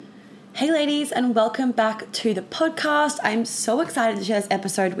Hey ladies, and welcome back to the podcast. I'm so excited to share this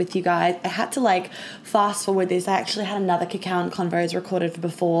episode with you guys. I had to fast forward this. I actually had another Cacao and Convos recorded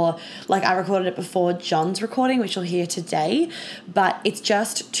before. I recorded it before John's recording, which you'll hear today. But it's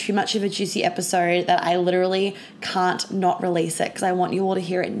just too much of a juicy episode that I literally can't not release it because I want you all to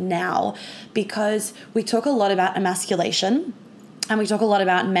hear it now, because we talk a lot about emasculation. And we talk a lot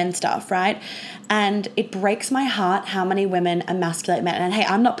about men stuff, right? And it breaks my heart how many women emasculate men. And hey,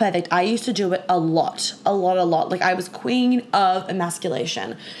 I'm not perfect. I used to do it a lot. I was queen of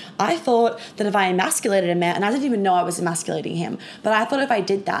emasculation. I thought that if I emasculated a man, and I didn't even know I was emasculating him, but I thought if I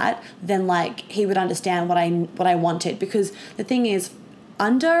did that, then he would understand what I wanted. Because the thing is,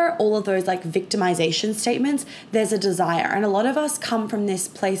 under all of those victimization statements, there's a desire. And a lot of us come from this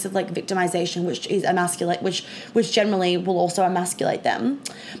place of victimization, which is emasculate, which generally will also emasculate them.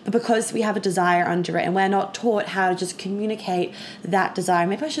 But because we have a desire under it and we're not taught how to just communicate that desire,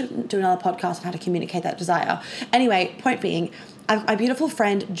 maybe I should do another podcast on how to communicate that desire. Anyway, point being, I have my beautiful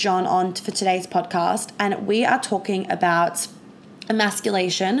friend John on for today's podcast, and we are talking about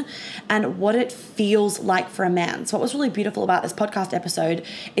emasculation and what it feels like for a man. So what was really beautiful about this podcast episode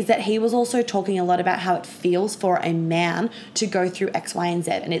is that he was also talking a lot about how it feels for a man to go through X, Y, and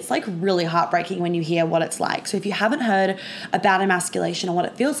Z. And it's really heartbreaking when you hear what it's like. So if you haven't heard about emasculation and what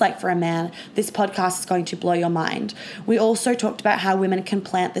it feels like for a man, this podcast is going to blow your mind. We also talked about how women can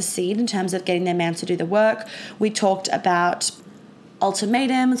plant the seed in terms of getting their man to do the work. We talked about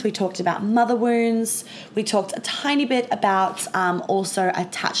ultimatums, we talked about mother wounds, we talked a tiny bit about also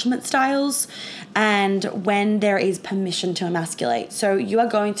attachment styles and when there is permission to emasculate. So you are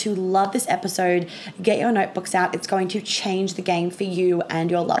going to love this episode. Get your notebooks out. It's going to change the game for you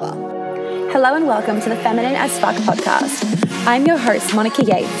and your lover. Hello and welcome to the Feminine as Fuck podcast. I'm your host, Monica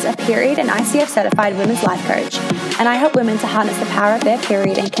Yates, a period and ICF certified women's life coach, and I help women to harness the power of their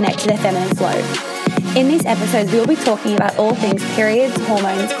period and connect to their feminine flow. In these episodes, we will be talking about all things periods,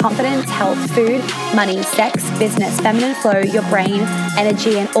 hormones, confidence, health, food, money, sex, business, feminine flow, your brain,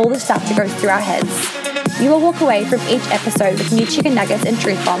 energy, and all the stuff that goes through our heads. You will walk away from each episode with new chicken nuggets and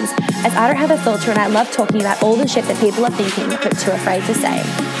truth bombs, as I don't have a filter and I love talking about all the shit that people are thinking but too afraid to say.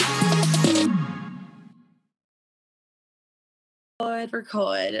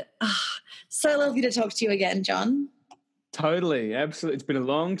 Record. So lovely to talk to you again, John. Totally, absolutely. It's been a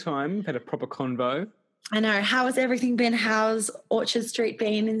long time. We've had a proper convo. I know. How has everything been? How's Orchard Street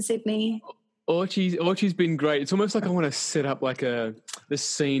been in Sydney? Orchard's been great. It's almost like I want to set up the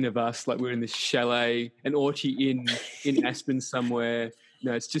scene of us, we're in this chalet, an Orchard in Aspen somewhere.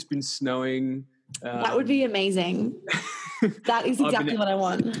 It's just been snowing. That would be amazing. That is exactly what I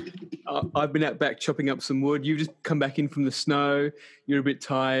want. I've been out back chopping up some wood. You've just come back in from the snow. You're a bit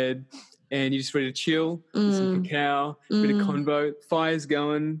tired. And you're just ready to chill, some cacao, bit of convo, fire's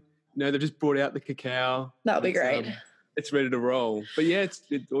going. They've just brought out the cacao. That would be great. It's ready to roll. But yeah,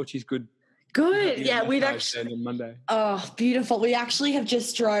 Orchard's good. Good. Yeah, we've actually on Monday. Oh, beautiful. We actually have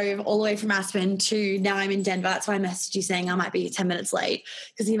just drove all the way from Aspen to now I'm in Denver. That's why I messaged you saying I might be 10 minutes late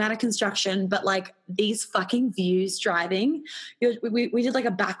because the amount of construction, but these fucking views driving, we did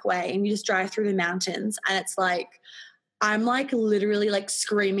a back way and you just drive through the mountains and it's I'm literally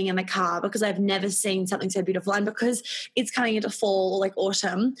screaming in the car because I've never seen something so beautiful. And because it's coming into fall or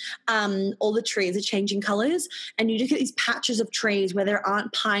autumn, all the trees are changing colors and you just get these patches of trees where there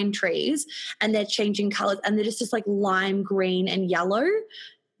aren't pine trees and they're changing colors and they're just lime green and yellow.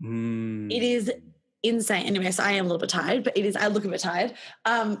 It is insane. Anyway, so I am a little bit tired, but I look a bit tired.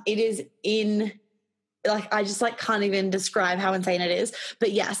 It is I just can't even describe how insane it is.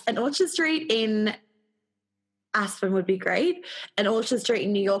 But yes, an Orchard Street in Aspen would be great, and Orchard Street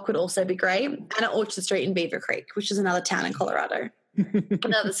in New York would also be great, and an Orchard Street in Beaver Creek, which is another town in Colorado.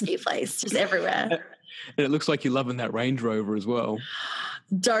 Another ski place, just everywhere. And it looks like you're loving that Range Rover as well.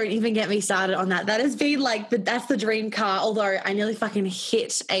 Don't even get me started on that. That has been that's the dream car, although I nearly fucking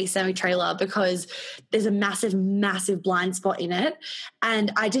hit a semi-trailer because there's a massive, massive blind spot in it.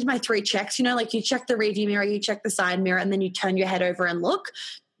 And I did my 3 checks, you check the rearview mirror, you check the side mirror, and then you turn your head over and look.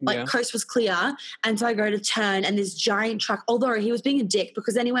 Coast was clear, and so I go to turn and this giant truck, although he was being a dick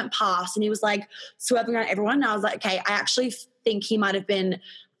because then he went past and he was swerving around everyone, and I was okay, I actually think he might have been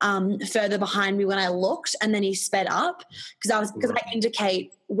further behind me when I looked, and then he sped up because I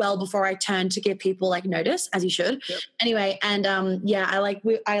indicate well before I turn to give people notice, as you should. Yep. Anyway, and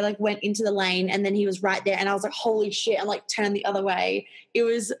I went into the lane and then he was right there and I was holy shit, and turned the other way. It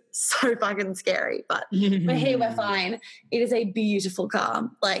was so fucking scary, but we're here, we're fine. It is a beautiful car,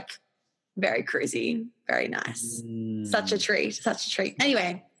 very cruisy, very nice. Such a treat.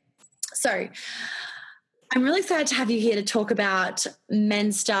 Anyway, so I'm really excited to have you here to talk about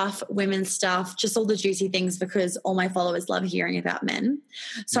men's stuff, women's stuff, just all the juicy things, because all my followers love hearing about men.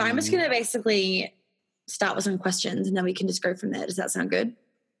 So I'm just going to basically start with some questions and then we can just go from there. Does that sound good?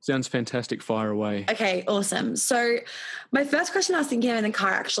 Sounds fantastic. Fire away. Okay, awesome. So my first question I was thinking of in the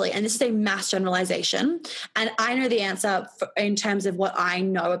car, actually, and this is a mass generalization, and I know the answer in terms of what I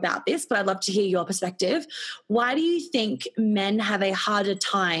know about this, but I'd love to hear your perspective. Why do you think men have a harder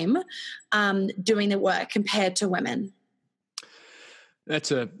time doing the work compared to women? That's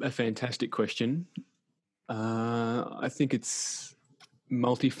a fantastic question. I think it's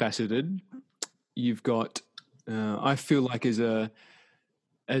multifaceted. You've got, I feel like as a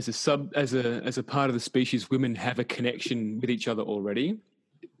part of the species, women have a connection with each other already,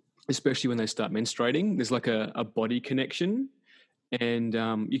 especially when they start menstruating. There's like a body connection, and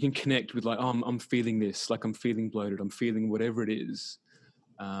you can connect with like, oh, I'm feeling this, like I'm feeling bloated, I'm feeling whatever it is,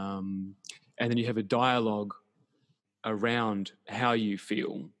 and then you have a dialogue around how you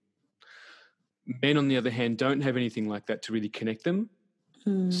feel. Men, on the other hand, don't have anything like that to really connect them.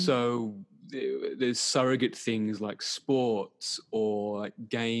 So there's surrogate things like sports or like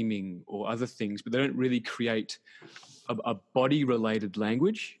gaming or other things, but they don't really create a body-related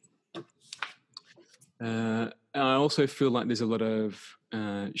language. And I also feel like there's a lot of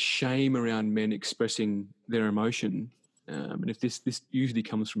shame around men expressing their emotion, and if this usually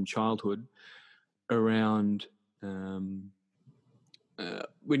comes from childhood, around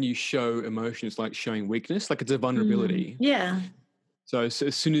when you show emotion, it's like showing weakness, like it's a vulnerability. Yeah. So as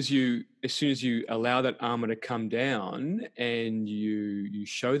soon as you allow that armor to come down and you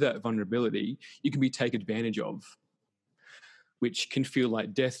show that vulnerability, you can be taken advantage of, which can feel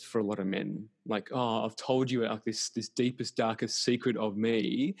like death for a lot of men. Like, oh, I've told you like this deepest, darkest secret of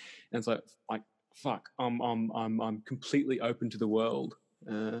me, and it's like fuck, I'm completely open to the world.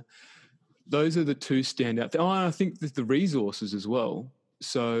 Those are the two standout. Oh, and I think there's the resources as well.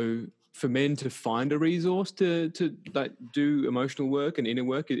 So for men to find a resource to like do emotional work and inner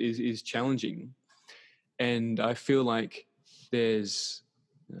work is challenging, and I feel like there's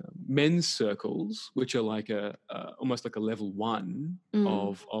men's circles which are like almost like a level one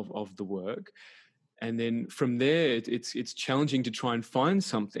of the work, and then from there it's challenging to try and find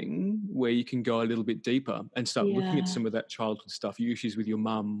something where you can go a little bit deeper and start looking at some of that childhood stuff, your issues with your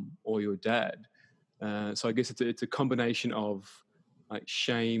mum or your dad. So I guess it's a combination of like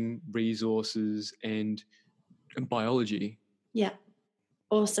shame, resources, and biology. Yeah.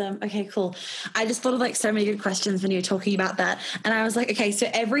 Awesome. Okay, cool. I just thought of like so many good questions when you were talking about that. And I was like, okay, so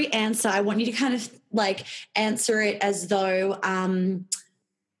every answer, I want you to kind of like answer it as though,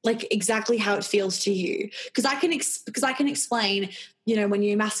 like exactly how it feels to you. Because I can explain, you know, when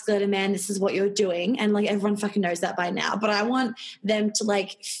you emasculate a man, this is what you're doing. And like everyone fucking knows that by now. But I want them to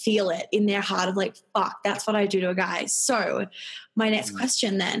like feel it in their heart of like, fuck, that's what I do to a guy. So my next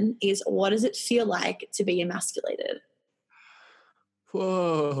question then is, what does it feel like to be emasculated?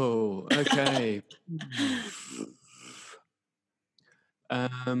 Whoa. Okay.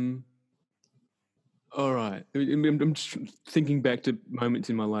 All right. I'm just thinking back to moments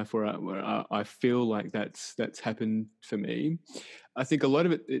in my life where I feel like that's happened for me. I think a lot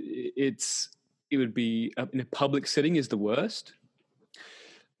of it would be in a public setting is the worst.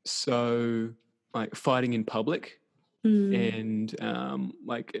 So like fighting in public, and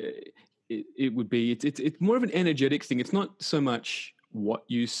like it would be it's more of an energetic thing. It's not so much what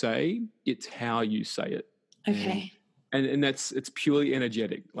you say, it's how you say it. Okay. And it's purely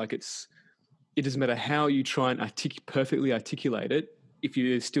energetic. Like it doesn't matter how you try and perfectly articulate it. If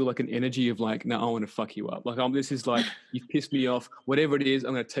there's still like an energy of like, no, I want to fuck you up. Like, this is like, you've pissed me off. Whatever it is,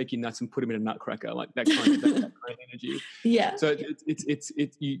 I'm going to take your nuts and put them in a nutcracker. Like that kind of energy. Yeah. So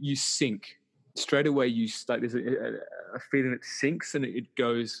you sink straight away. You start. There's a feeling it sinks and it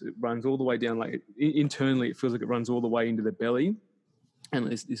runs all the way down. Like internally, it feels like it runs all the way into the belly.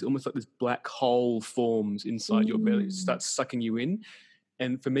 And it's almost like this black hole forms inside your belly. It starts sucking you in.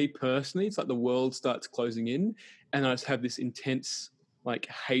 And for me personally, it's like the world starts closing in and I just have this intense like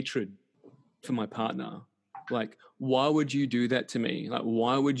hatred for my partner. Like, why would you do that to me? Like,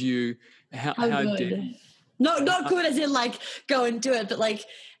 why would you, how dare not good as in like go and do it, but like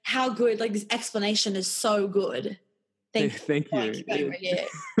how good, like this explanation is so good. Thank you. Yeah.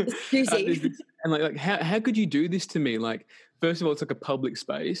 It's juicy. And like how could you do this to me? Like, first of all, it's like a public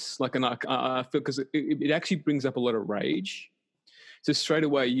space. Like, and I feel because it actually brings up a lot of rage. So straight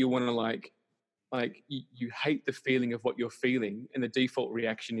away you want to like you hate the feeling of what you're feeling, and the default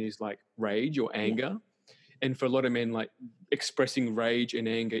reaction is like rage or anger. And for a lot of men, like expressing rage and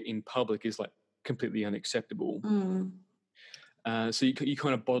anger in public is like completely unacceptable. So you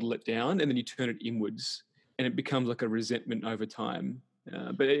kind of bottle it down and then you turn it inwards. and it becomes like a resentment over time.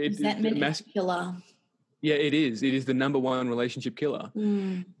 But Resentment is killer. Yeah, it is. It is the number one relationship killer.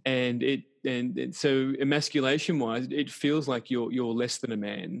 And so emasculation wise, it feels like you're less than a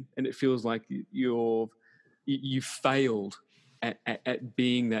man, and it feels like you failed at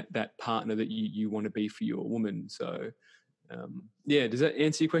being that partner that you want to be for your woman. So does that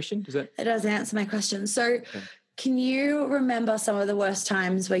answer your question? It does answer my question. So can you remember some of the worst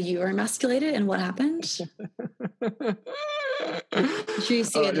times where you were emasculated and what happened?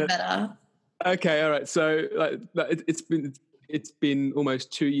 Juicier the better. Okay, all right. So it's been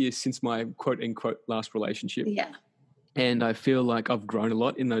almost 2 years since my quote unquote last relationship. Yeah. And I feel like I've grown a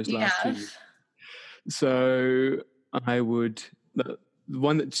lot in those last 2 years. So the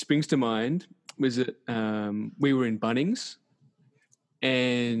one that springs to mind was that we were in Bunnings,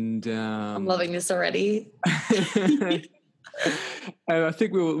 and I'm loving this already. And I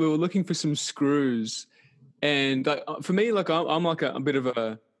think we were looking for some screws, and for me, like I'm like a bit of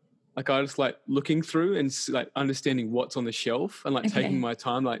a, like I just like looking through and like understanding what's on the shelf and like taking my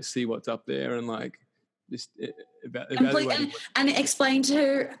time, like see what's up there and like just evaluating. And explain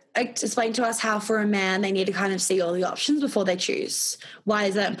to us how for a man they need to kind of see all the options before they choose. Why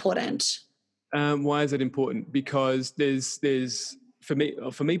is that important? Why is that important? Because there's for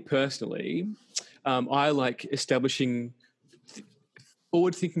me personally, I like establishing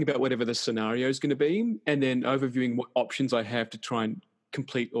forward thinking about whatever the scenario is going to be, and then overviewing what options I have to try and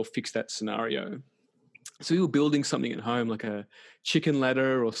complete or fix that scenario. So we were building something at home, like a chicken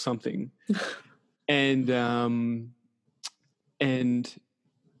ladder or something, and I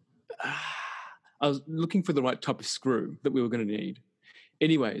was looking for the right type of screw that we were going to need.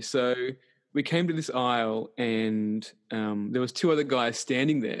 Anyway, so we came to this aisle, and there was two other guys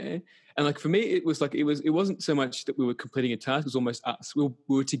standing there. And like for me, it wasn't so much that we were completing a task; it was almost us. We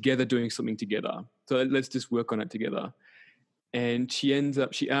were together doing something together. So let's just work on it together. And she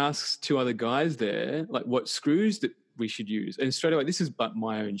asks two other guys there, like, what screws that we should use. And straight away, this is but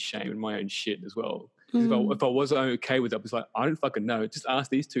my own shame and my own shit as well. If I was okay with it, I was like, I don't fucking know. Just ask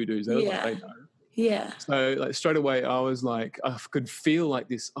these two dudes. They know. Yeah. So like straight away, I was like, I could feel like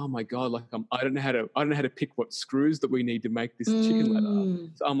this. Oh my god! Like I don't know how to pick what screws that we need to make this chicken ladder.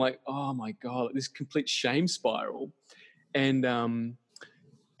 So I'm like, oh my god, like this complete shame spiral, and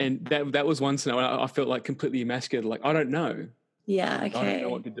that was one scenario. I felt like completely emasculated. Like I don't know. Yeah. Okay. I don't know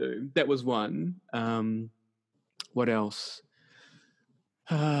what to do. That was one. What else?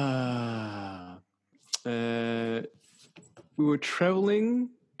 We were traveling,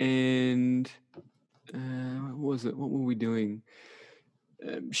 and what was it? What were we doing?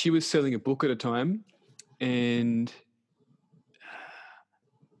 She was selling a book at a time, and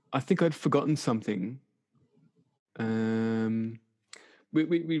I think I'd forgotten something.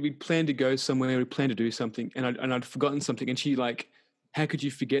 We planned to go somewhere. We planned to do something, and I'd forgotten something. And she like, how could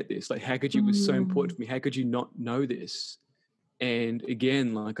you forget this? Like, how could you? It was so important for me. How could you not know this? And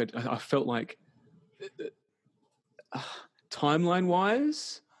again, like I felt like timeline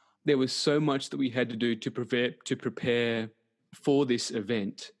wise, there was so much that we had to do to prepare for this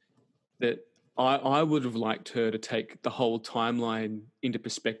event that I would have liked her to take the whole timeline into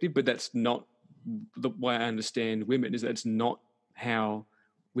perspective, but that's not the way I understand women. Is that's not how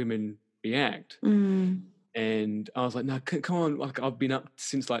women react. And I was like, no, come on. Like I've been up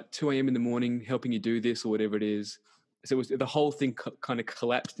since like 2 a.m. in the morning helping you do this or whatever it is. So it was the whole thing kind of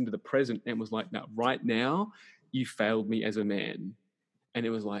collapsed into the present and was like, no, right now you failed me as a man. And it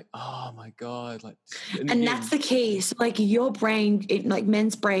was like, oh my God. Like, and that's the key. So like your brain, like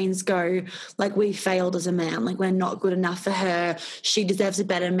men's brains go like, we failed as a man. Like we're not good enough for her. She deserves a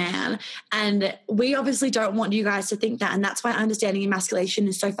better man. And we obviously don't want you guys to think that. And that's why understanding emasculation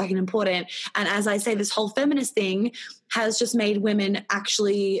is so fucking important. And as I say, this whole feminist thing has just made women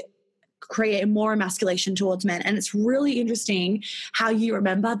actually create more emasculation towards men. And it's really interesting how you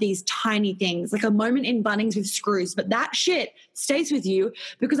remember these tiny things, like a moment in Bunnings with screws, but that shit stays with you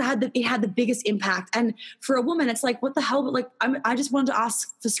because it had the biggest impact. And for a woman, it's like, what the hell? But like, I just wanted to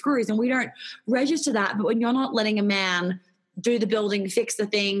ask for screws, and we don't register that. But when you're not letting a man do the building, fix the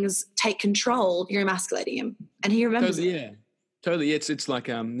things, take control, you're emasculating him, and he remembers it. Totally. It's like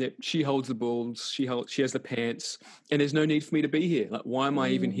she holds the balls, she has the pants, and there's no need for me to be here. Like, why am I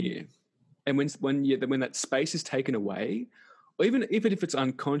even here? And when that space is taken away, or even if it's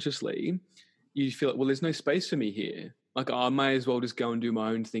unconsciously, you feel like, well, there's no space for me here. Like I may as well just go and do my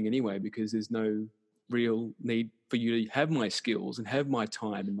own thing anyway, because there's no real need for you to have my skills and have my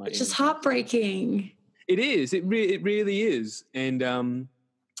time and my. It's just heartbreaking. It is. It really is, and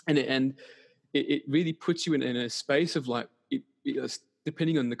it really puts you in a space of like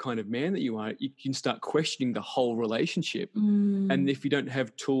depending on the kind of man that you are, you can start questioning the whole relationship. And if you don't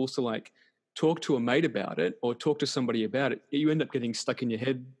have tools to like talk to a mate about it or talk to somebody about it, you end up getting stuck in your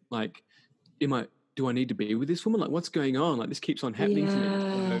head. Like, do I need to be with this woman? Like, what's going on? Like, this keeps on happening to me.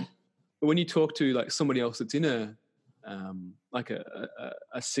 So, but when you talk to like somebody else that's in a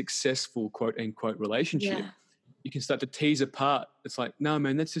successful quote unquote relationship, you can start to tease apart. It's like, no,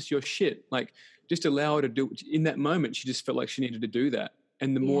 man, that's just your shit. Like, just allow her to do it. In that moment, she just felt like she needed to do that.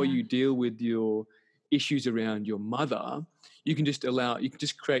 And the more you deal with your issues around your mother, you can just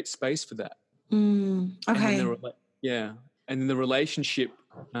create space for that. Okay. And then the relationship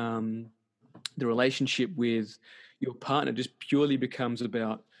with your partner just purely becomes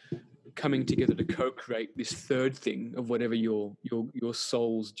about coming together to co-create this third thing of whatever your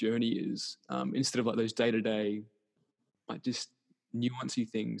soul's journey is, instead of like those day-to-day, like just nuancy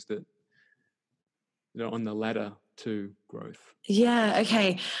things that are on the ladder to growth. Yeah,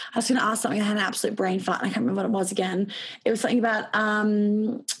 okay. I was going to ask something. I had an absolute brain fart and I can't remember what it was again. It was something about,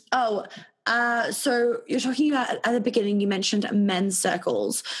 so you're talking about at the beginning, you mentioned men's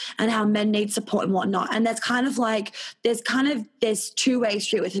circles and how men need support and whatnot. And that's kind of like, there's two ways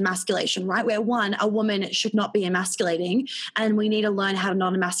to it with emasculation, right? Where one, a woman should not be emasculating and we need to learn how to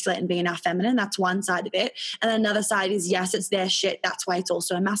not emasculate and be in our feminine. That's one side of it. And another side is, yes, it's their shit. That's why it's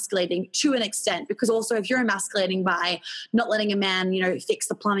also emasculating to an extent, because also if you're emasculating by not letting a man, fix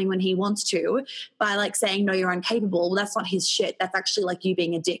the plumbing when he wants to, by like saying, no, you're incapable, well, that's not his shit. That's actually like you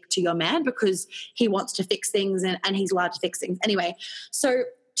being a dick to your man because he wants to fix things and he's allowed to fix things. Anyway, so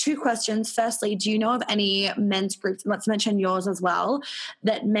two questions. Firstly, do you know of any men's groups, let's mention yours as well,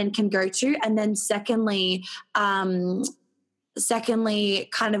 that men can go to? And then secondly, kind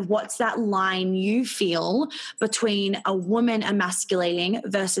of what's that line you feel between a woman emasculating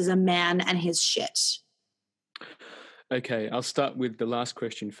versus a man and his shit? Okay, I'll start with the last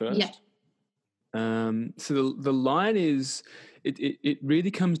question first. Yeah. So the line is, it really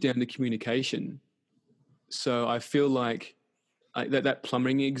comes down to communication. So I feel like that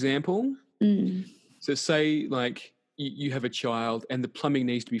plumbing example. So say like you have a child and the plumbing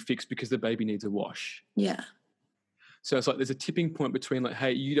needs to be fixed because the baby needs a wash. Yeah. So it's like there's a tipping point between like,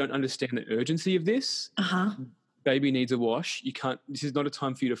 hey, you don't understand the urgency of this. Baby needs a wash. You can't. This is not a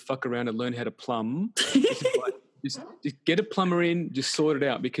time for you to fuck around and learn how to plumb. This is like, just get a plumber in, just sort it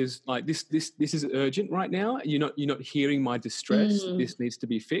out, because like this is urgent right now. You're not hearing my distress. This needs to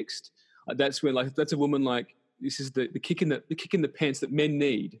be fixed. That's where like that's a woman like this is the kick in the pants that men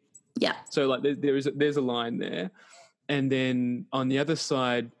need. Yeah. So like there's a line there, and then on the other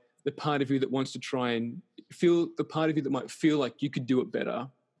side, the part of you that wants to try and feel, the part of you that might feel like you could do it better,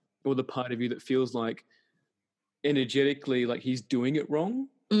 or the part of you that feels like energetically like he's doing it wrong.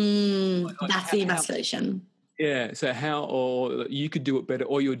 That's the emasculation. Yeah, so or you could do it better,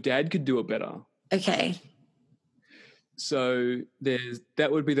 or your dad could do it better. Okay. So that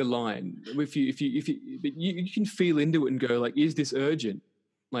would be the line. If you can feel into it and go like, is this urgent?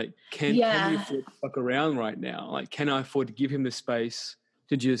 Like, can we afford to fuck around right now? Like, can I afford to give him the space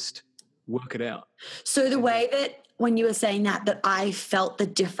to just work it out? So the way that when you were saying that I felt the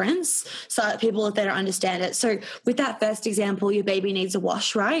difference, so that people, if they don't understand it. So with that first example, your baby needs a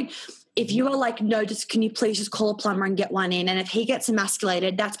wash, right? If you are like, no, can you please just call a plumber and get one in? And if he gets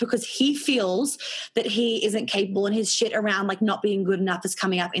emasculated, that's because he feels that he isn't capable and his shit around like not being good enough is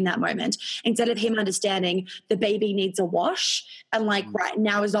coming up in that moment. Instead of him understanding the baby needs a wash and like, right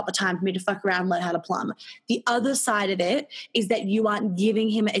now is not the time for me to fuck around and learn how to plumb. The other side of it is that you aren't giving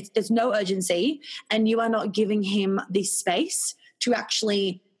him, there's no urgency and you are not giving him the space to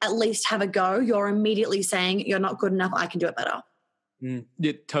actually at least have a go. You're immediately saying you're not good enough. I can do it better.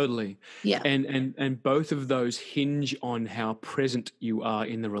 Yeah, totally. Yeah. And both of those hinge on how present you are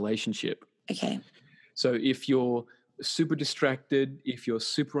in the relationship. Okay. So if you're super distracted, if you're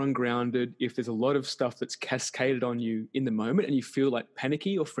super ungrounded, if there's a lot of stuff that's cascaded on you in the moment and you feel like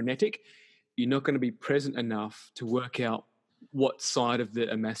panicky or frenetic, you're not going to be present enough to work out what side of the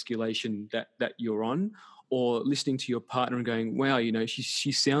emasculation that you're on, or listening to your partner and going, wow,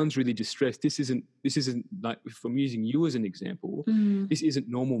 she sounds really distressed. This isn't like, if I'm using you as an example, this isn't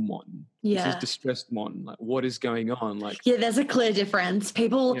normal Mon. Yeah. This is distressed Mon. Like, what is going on? Like, yeah, there's a clear difference.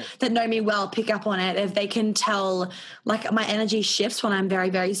 People that know me well pick up on it. If they can tell, like, my energy shifts when I'm very,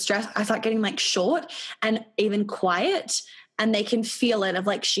 very stressed. I start getting like short and even quiet, and they can feel it of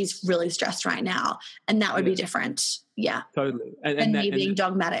like, she's really stressed right now. And that would be different. Yeah. Totally. And me being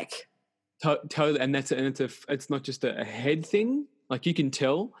dogmatic. Totally, and it's not just a head thing. Like, you can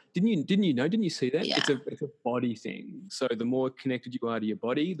tell. Didn't you see that? Yeah. It's a body thing. So the more connected you are to your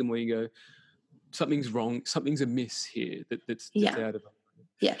body, the more you go, something's wrong, something's amiss here that's out of.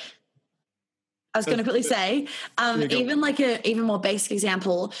 Yeah. I was going to quickly say, even more basic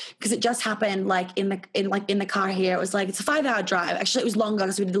example, because it just happened like in the car here. It was like, it's a 5-hour drive. Actually, it was longer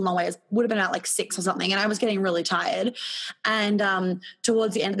because we did a long way. It would have been about like 6 or something. And I was getting really tired. And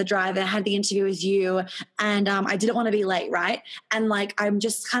towards the end of the drive, I had the interview with you, and I didn't want to be late, right? And like, I'm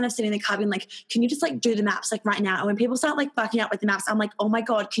just kind of sitting in the car being like, can you just like do the maps like right now? And when people start like fucking up with the maps, I'm like, oh my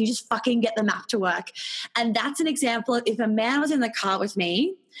God, can you just fucking get the map to work? And that's an example of if a man was in the car with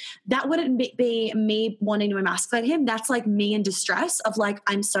me, that wouldn't be me wanting to emasculate him. That's like me in distress of like,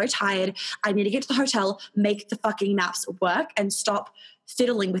 I'm so tired. I need to get to the hotel, make the fucking maps work and stop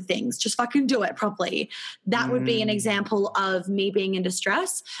fiddling with things. Just fucking do it properly. That would be an example of me being in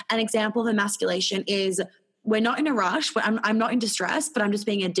distress. An example of emasculation is we're not in a rush. I'm not in distress, but I'm just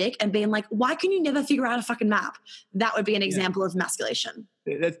being a dick and being like, why can you never figure out a fucking map? That would be an example of emasculation.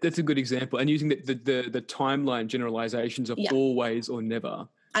 That's a good example. And using the timeline generalizations of always or never.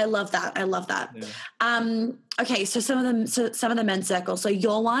 I love that. Yeah. Okay, so some of the men's circles. So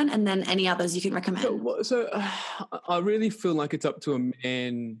your one, and then any others you can recommend. So I really feel like it's up to a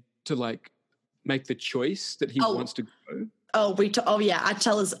man to like make the choice that he wants to go. I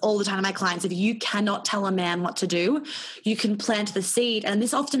tell this all the time to my clients. If you cannot tell a man what to do, you can plant the seed. And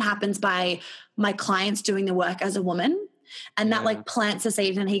this often happens by my clients doing the work as a woman, and that like plants the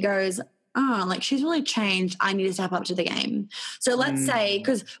seed, and he goes, oh, like she's really changed. I need to step up to the game. So let's say,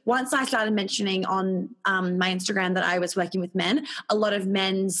 because once I started mentioning on my Instagram that I was working with men, a lot of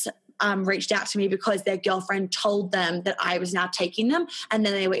men's reached out to me because their girlfriend told them that I was now taking them, and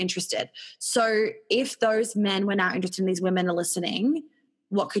then they were interested. So if those men were now interested in these women are listening,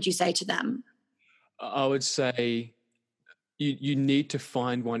 what could you say to them? I would say you need to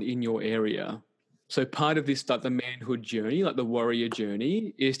find one in your area. So part of this, like the manhood journey, like the warrior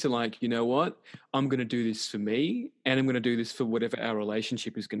journey, is to like, you know what, I'm going to do this for me, and I'm going to do this for whatever our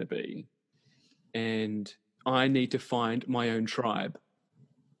relationship is going to be. And I need to find my own tribe.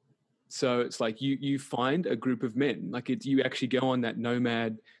 So it's like you find a group of men, like you actually go on that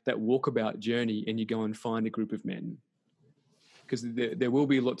nomad, that walkabout journey, and you go and find a group of men. Because there will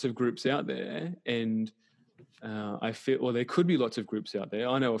be lots of groups out there, and I feel, or there could be lots of groups out there.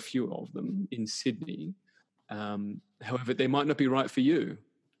 I know a few of them in Sydney. However, they might not be right for you.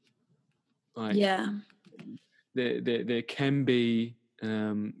 Like, there can be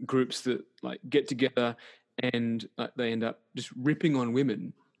groups that like get together and they end up just ripping on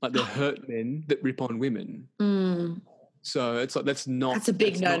women. Like they're hurt men that rip on women. So it's like that's a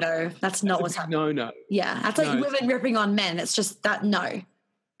big no. That's not what's happening. No. Yeah, that's like women ripping on men. It's just that no.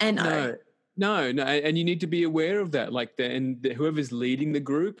 No, and you need to be aware of that. Like, whoever's leading the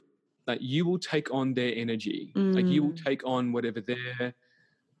group, like you will take on their energy. Like you will take on whatever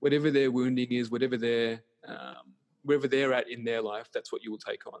their wounding is, whatever wherever they're at in their life. That's what you will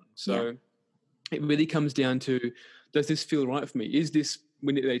take on. So it really comes down to: does this feel right for me? Is this,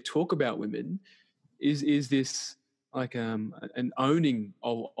 when they talk about women, is this like an owning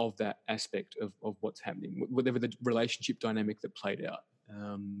of that aspect of what's happening, whatever the relationship dynamic that played out.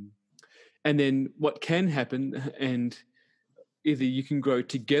 And then what can happen, and either you can grow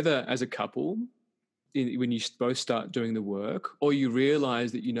together as a couple when you both start doing the work, or you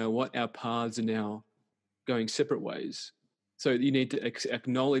realize that, you know what, our paths are now going separate ways. So you need to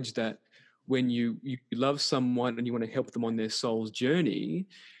acknowledge that when you love someone and you want to help them on their soul's journey,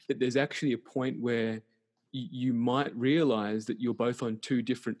 that there's actually a point where you might realize that you're both on two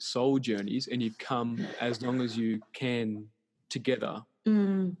different soul journeys, and you come as long as you can together.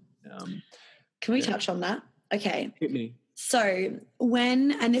 Can we touch on that? Okay. Hit me. So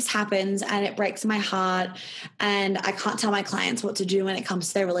and this happens and it breaks my heart, and I can't tell my clients what to do when it comes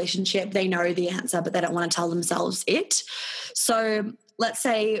to their relationship. They know the answer, but they don't want to tell themselves it. So let's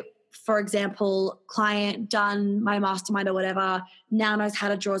say, for example, client done my mastermind or whatever, now knows how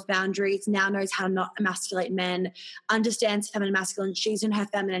to draw his boundaries, now knows how to not emasculate men, understands feminine masculine. She's in her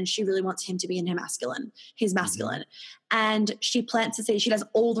feminine. She really wants him to be in his masculine. And she plants the seed. She does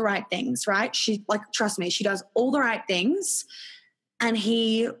all the right things, right? She, like, trust me, she does all the right things. And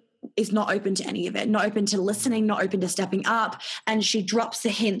he is not open to any of it, not open to listening, not open to stepping up. And she drops the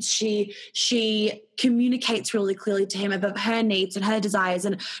hints. She communicates really clearly to him about her needs and her desires,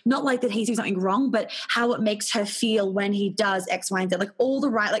 and not like that he's doing something wrong, but how it makes her feel when he does X, Y, and Z, like all the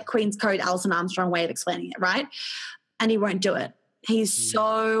right, like Queen's Code, Alison Armstrong way of explaining it, right? And he won't do it. He's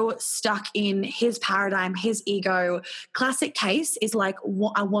so stuck in his paradigm, his ego. Classic case is like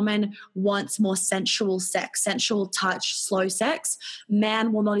a woman wants more sensual sex, sensual touch, slow sex.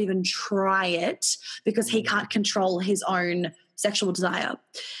 Man will not even try it because he can't control his own sexual desire.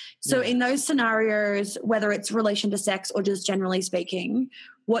 So in those scenarios, whether it's relation to sex or just generally speaking,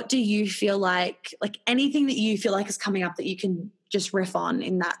 what do you feel like anything that you feel like is coming up that you can just riff on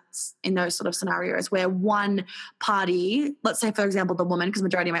in those sort of scenarios where one party, let's say for example the woman, because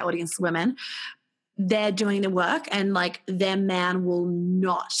majority of my audience is women, they're doing the work and like their man will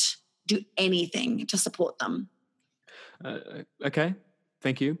not do anything to support them? Okay,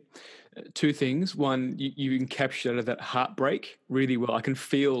 thank you. Two things. One, you encapsulated that heartbreak really well. I can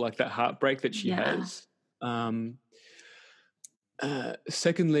feel like that heartbreak that she has.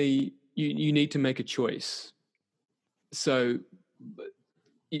 Secondly, you need to make a choice. So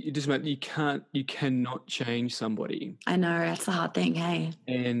you cannot change somebody. I know, that's the hard thing, hey.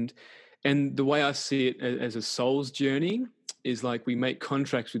 And the way I see it as a soul's journey is like we make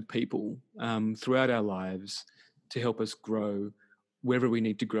contracts with people throughout our lives to help us grow wherever we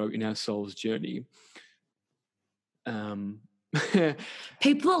need to grow in our soul's journey.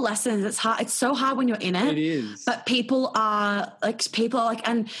 People are lessons. It's hard. It's so hard when you're in it. It is. But people are like,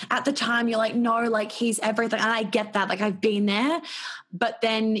 and at the time you're like, no, like he's everything. And I get that. Like I've been there. But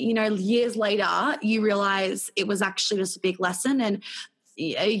then, years later, you realize it was actually just a big lesson. And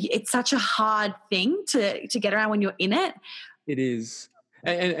it's such a hard thing to get around when you're in it. It is.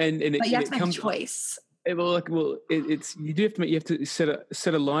 But you have to make a choice. It's you do have to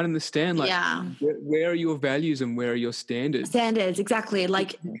set a line in the stand. Like, where are your values and where are your standards? Standards, exactly.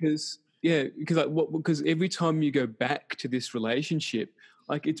 Like because every time you go back to this relationship,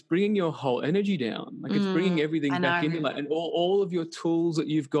 like it's bringing your whole energy down. Like it's bringing everything back into like, and all of your tools that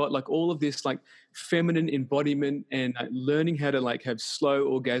you've got, like all of this like feminine embodiment and like, learning how to like have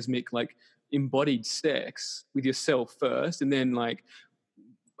slow orgasmic like embodied sex with yourself first, and then like.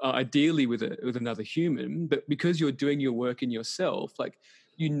 Ideally with another human, but because you're doing your work in yourself, like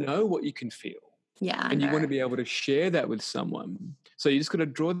you know what you can feel, and you want to be able to share that with someone. So you just got to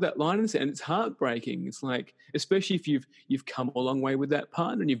draw that line and it's heartbreaking. It's like, especially if you've come a long way with that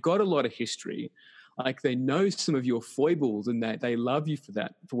partner and you've got a lot of history, like they know some of your foibles and that they love you for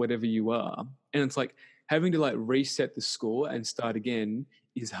that, for whatever you are, and it's like having to like reset the score and start again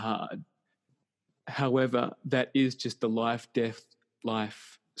is hard. However, that is just the life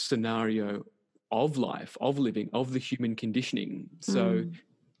scenario of life, of living, of the human conditioning. So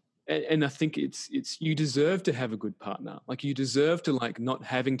and I think it's you deserve to have a good partner. Like you deserve to like not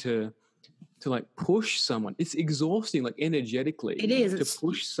having to like push someone. It's exhausting, like energetically. It is to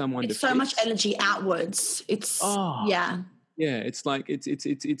push someone. It's so much energy outwards. It's it's like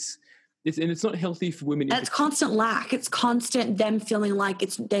it's and it's not healthy for women. It's constant lack. It's constant them feeling like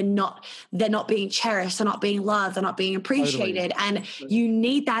they're not being cherished, they're not being loved, they're not being appreciated. Totally. And you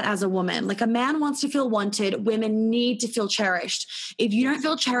need that as a woman. Like a man wants to feel wanted, women need to feel cherished. If you don't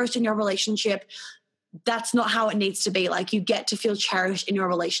feel cherished in your relationship, that's not how it needs to be. Like you get to feel cherished in your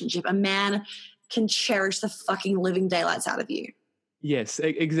relationship. A man can cherish the fucking living daylights out of you. Yes,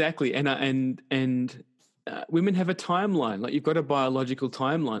 exactly. And women have a timeline. Like you've got a biological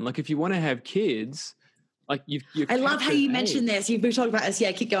timeline. Like if you want to have kids, like I love how you mentioned this. You've been talking about this.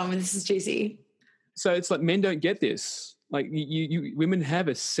 Yeah, keep going. This is juicy. So it's like men don't get this. Like you women have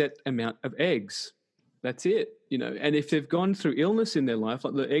a set amount of eggs. That's it. And if they've gone through illness in their life,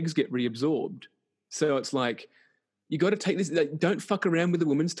 like the eggs get reabsorbed. So it's like you got to take this. Like, don't fuck around with a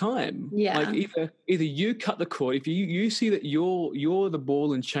woman's time. Yeah. Like either you cut the cord. If you see that you're the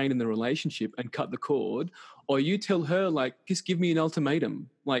ball and chain in the relationship and cut the cord, or you tell her like, just give me an ultimatum.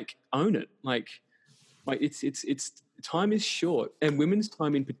 Like own it. Like it's time is short, and women's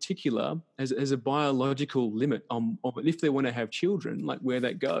time in particular has a biological limit on if they want to have children, like where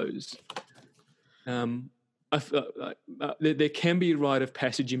that goes. There can be a rite of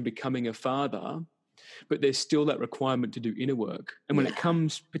passage in becoming a father. But there's still that requirement to do inner work. And when it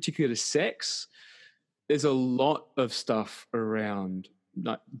comes particularly to sex, there's a lot of stuff around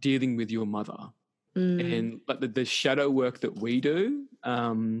like dealing with your mother. And like the shadow work that we do,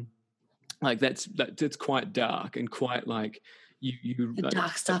 like that's quite dark and quite like you the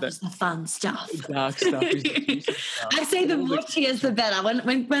dark stuff is the fun stuff. The dark stuff is the juicy stuff. I say the more tears the better.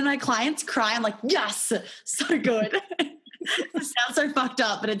 When my clients cry, I'm like, yes, so good. It sounds so fucked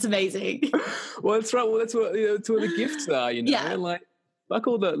up, but it's amazing. Well, that's right. Well, that's what the gifts are, Yeah. Like, fuck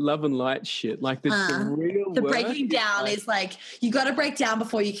all the love and light shit. Like the real the work breaking down is like you got to break down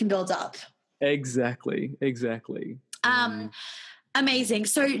before you can build up. Exactly. Amazing.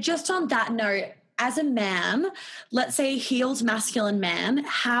 So, just on that note, as a man, let's say healed masculine man,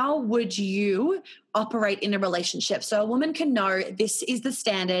 how would you operate in a relationship? So a woman can know this is the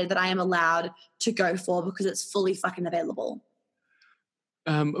standard that I am allowed to go for because it's fully fucking available.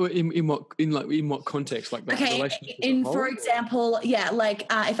 In what context? Like the relationship as a whole? For example, like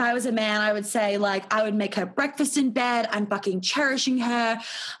if I was a man, I would say like I would make her breakfast in bed. I'm fucking cherishing her.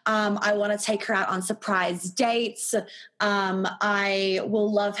 I want to take her out on surprise dates. I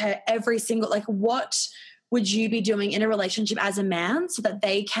will love her every single, like, what would you be doing in a relationship as a man so that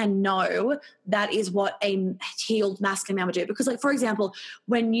they can know that is what a healed masculine man would do? Because, like, for example,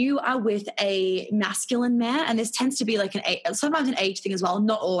 when you are with a masculine man, and this tends to be like sometimes an age thing as well,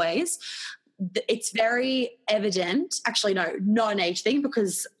 not always, it's very evident. Actually, no, not an age thing,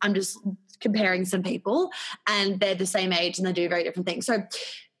 because I'm just comparing some people and they're the same age and they do very different things. So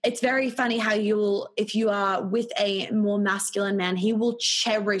it's very funny how if you are with a more masculine man, he will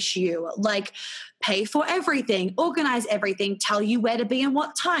cherish you, like pay for everything, organize everything, tell you where to be and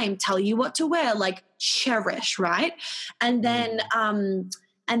what time, tell you what to wear, like cherish, right? And then, a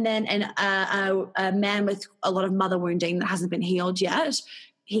man with a lot of mother wounding that hasn't been healed yet,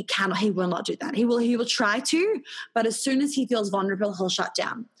 he will not do that. He will try to, but as soon as he feels vulnerable, he'll shut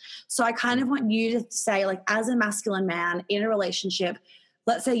down. So I kind of want you to say, like, as a masculine man in a relationship,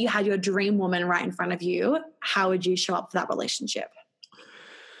 let's say you had your dream woman right in front of you, how would you show up for that relationship?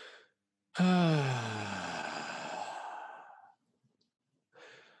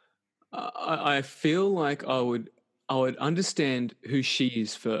 I feel like I would understand who she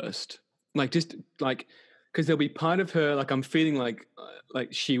is first, like, just like, because there'll be part of her, like, I'm feeling like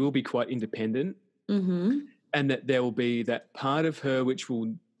she will be quite independent, and that there will be that part of her which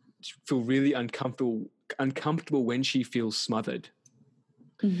will feel really uncomfortable when she feels smothered.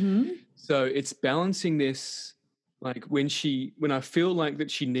 So it's balancing this, like when I feel like that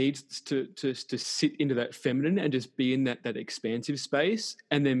she needs to sit into that feminine and just be in that expansive space,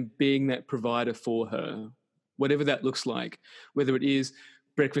 and then being that provider for her, whatever that looks like, whether it is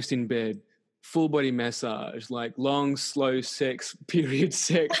breakfast in bed, full body massage, like long, slow sex, period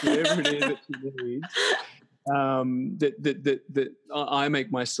sex, whatever it is that she needs, that I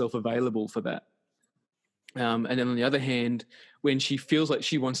make myself available for that. And then on the other hand, when she feels like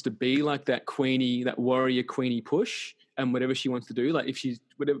she wants to be like that warrior queenie push, and whatever she wants to do, like if she's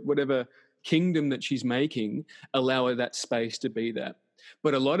whatever kingdom that she's making, allow her that space to be that.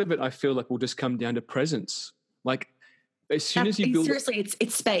 But a lot of it, I feel like, will just come down to presence. Like as soon as you build, seriously,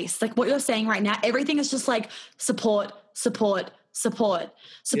 it's space. Like what you're saying right now, everything is just like support every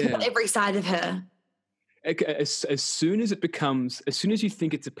side of her. As soon as you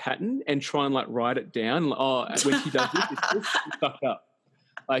think it's a pattern and try and like write it down, like, when she does this, it's fucked up.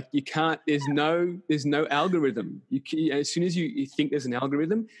 Like you can't. There's no algorithm. As soon as you think there's an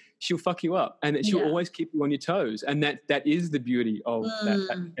algorithm, she'll fuck you up, and she'll always keep you on your toes. And that is the beauty of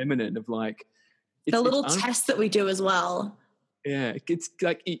that feminine, of like the little test that we do as well. Yeah, it's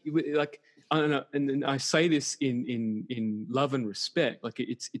like I don't know, and I say this in love and respect. Like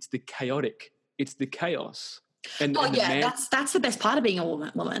it's the chaotic. It's the chaos. That's the best part of being a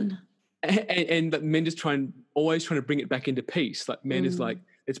woman. And men just always trying to bring it back into peace. Like men is like,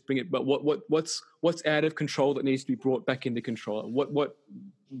 let's bring it. But what's out of control that needs to be brought back into control? What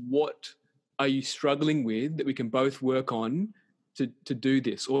are you struggling with that we can both work on to do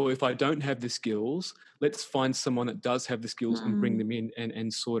this? Or if I don't have the skills, let's find someone that does have the skills and bring them in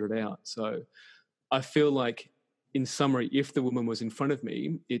and sort it out. So I feel like, in summary, if the woman was in front of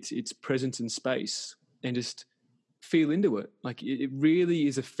me, it's presence and space, and just feel into it. Like it really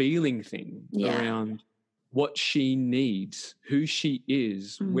is a feeling thing around what she needs, who she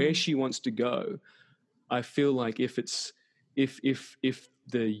is, where she wants to go. I feel like if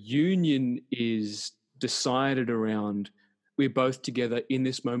the union is decided around we're both together in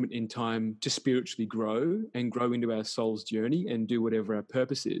this moment in time to spiritually grow and grow into our soul's journey and do whatever our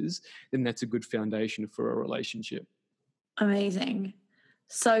purpose is, then that's a good foundation for a relationship. Amazing.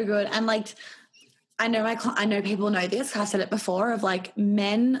 So good. And like, I know people know this, I've said it before, of like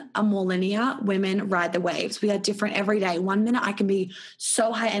men are more linear, women ride the waves. We are different every day. 1 minute I can be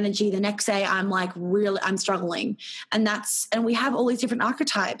so high energy, the next day I'm struggling. And we have all these different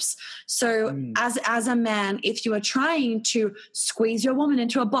archetypes. So as a man, if you are trying to squeeze your woman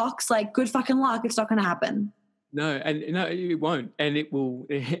into a box, like good fucking luck, it's not going to happen. No, it won't, and it will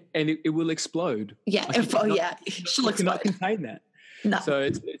explode. Yeah, she'll explode. Cannot contain that. No. So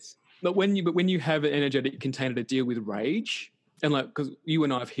it's. But when you have an energetic container to deal with rage, and like, because you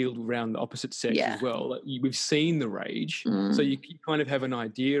and I have healed around the opposite sex as well, like we've seen the rage, so you kind of have an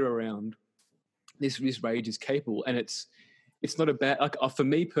idea around this rage is capable, and it's not a bad, like for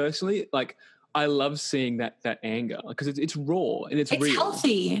me personally, like I love seeing that anger, because it's raw and it's real,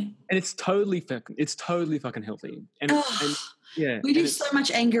 healthy, and it's totally fucking healthy, and yeah, we do so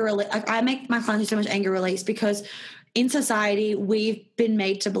much anger release. Like I make my clients do so much anger release because in society, we've been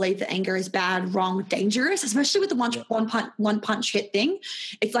made to believe that anger is bad, wrong, dangerous, especially with the one punch hit thing.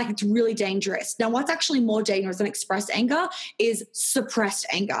 It's like it's really dangerous. Now, what's actually more dangerous than expressed anger is suppressed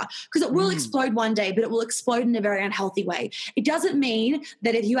anger, because it will explode one day, but it will explode in a very unhealthy way. It doesn't mean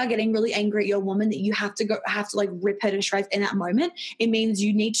that if you are getting really angry at your woman that you have to like rip her to shreds in that moment. It means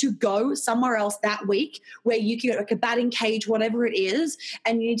you need to go somewhere else that week where you can, like a batting cage, whatever it is,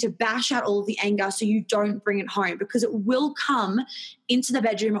 and you need to bash out all of the anger so you don't bring it home, because it will come into the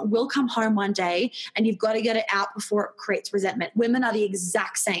bedroom. It will come home one day, and you've got to get it out before it creates resentment. Women are the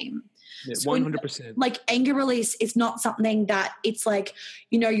exact same. Yeah, 100%. Like anger release is not something that it's like,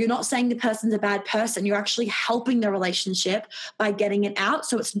 you're not saying the person's a bad person. You're actually helping the relationship by getting it out.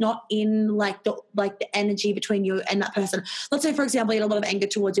 So it's not in like the energy between you and that person. Let's say, for example, you had a lot of anger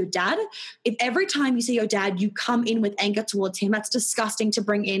towards your dad. If every time you see your dad, you come in with anger towards him, that's disgusting to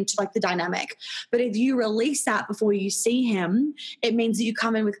bring into like the dynamic. But if you release that before you see him, it means that you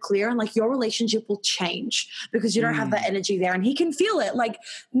come in with clear, and like your relationship will change because you don't have that energy there, and he can feel it. Like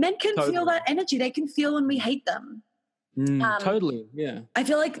men can feel that energy. They can feel when we hate them. Totally, yeah. I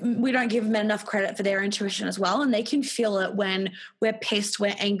feel like we don't give men enough credit for their intuition as well, and they can feel it when we're pissed,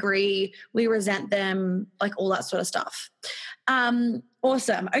 we're angry, we resent them, like all that sort of stuff.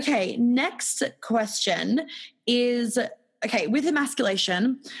 Awesome. Okay, next question is, with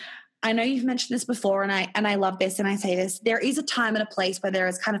emasculation, I know you've mentioned this before, and I love this, and I say this. There is a time and a place where there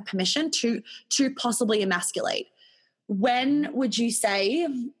is kind of permission to possibly emasculate. When would you say,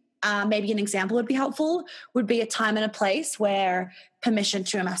 maybe an example would be helpful, would be a time and a place where permission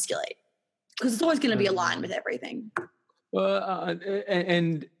to emasculate? Because it's always going to be aligned with everything. Well,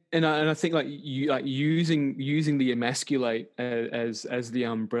 and I think like using the emasculate as the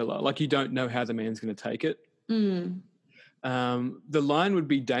umbrella, like you don't know how the man's going to take it. The line would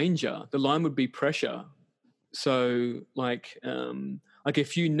be danger. The line would be pressure. So like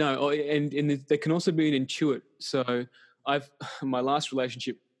if you know, and there can also be an intuit. So my last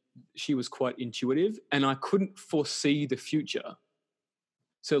relationship, she was quite intuitive, and I couldn't foresee the future.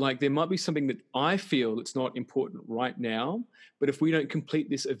 So like there might be something that I feel that's not important right now, but if we don't complete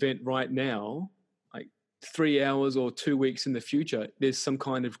this event right now, like 3 hours or 2 weeks in the future, there's some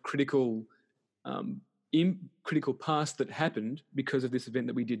kind of critical past that happened because of this event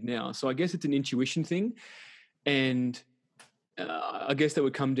that we did now. So I guess it's an intuition thing, and I guess that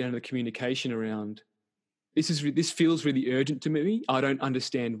would come down to the communication around this feels really urgent to me. I don't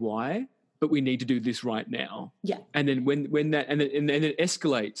understand why, but we need to do this right now. Yeah. And then when that and it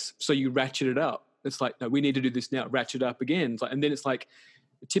escalates, so you ratchet it up. It's like, no, we need to do this now. Ratchet up again. It's like, and then it's like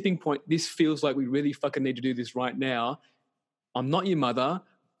the tipping point. This feels like we really fucking need to do this right now. I'm not your mother.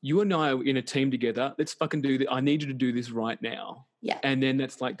 You and I are in a team together. Let's fucking do that. I need you to do this right now. Yeah. And then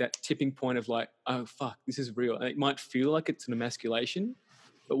that's like that tipping point of like, oh fuck, this is real. And it might feel like it's an emasculation,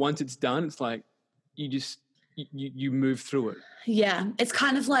 but once it's done, it's like you move through it. Yeah. It's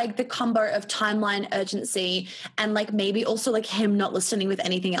kind of like the combo of timeline, urgency, and like maybe also like him not listening with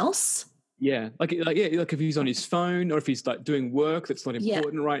anything else. Yeah. Like if he's on his phone, or if he's like doing work that's not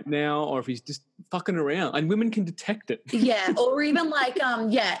important right now, or if he's just fucking around, and women can detect it. Yeah. Or even like,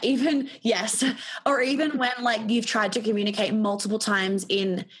 or even when like you've tried to communicate multiple times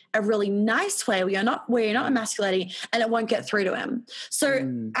in a really nice way where you're not emasculating, and it won't get through to him.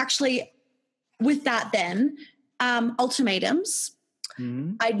 So actually with that then, ultimatums.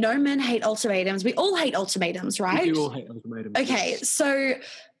 I know men hate ultimatums. We all hate ultimatums, right? We do all hate ultimatums. Okay, so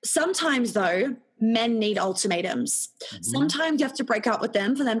sometimes though, men need ultimatums. Sometimes you have to break up with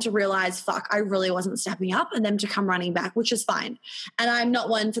them for them to realize, fuck, I really wasn't stepping up, and them to come running back, which is fine. And I'm not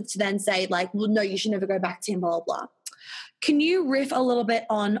one to then say like, well, no, you should never go back to him, blah, blah, blah. Can you riff a little bit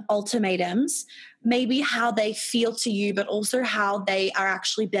on ultimatums, maybe how they feel to you, but also how they are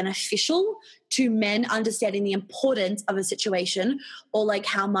actually beneficial to men understanding the importance of a situation, or like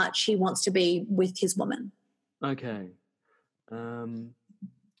how much he wants to be with his woman? Okay.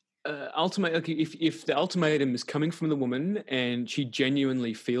 If the ultimatum is coming from the woman and she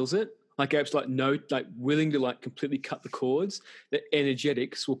genuinely feels it, like willing to like completely cut the cords, the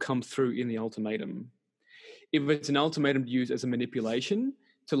energetics will come through in the ultimatum. If it's an ultimatum to use as a manipulation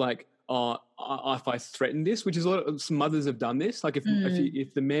to like, if I threaten this, which is some mothers have done this. Like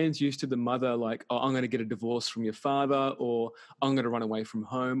if the man's used to the mother, like, oh, I'm going to get a divorce from your father, or I'm going to run away from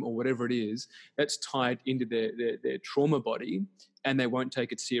home, or whatever it is, that's tied into their trauma body, and they won't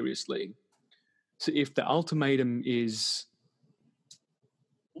take it seriously. So if the ultimatum is,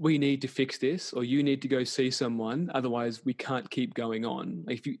 we need to fix this, or you need to go see someone, otherwise we can't keep going on.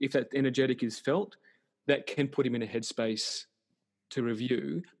 If that energetic is felt, that can put him in a headspace to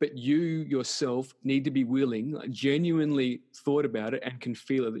review, but you yourself need to be willing, like, genuinely thought about it and can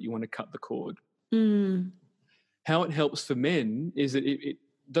feel it that you want to cut the cord. How it helps for men is that it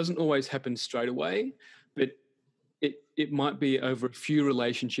doesn't always happen straight away, but it might be over a few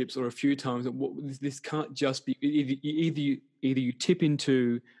relationships or a few times. This can't just be either you tip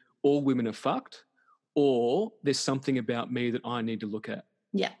into all women are fucked, or there's something about me that I need to look at.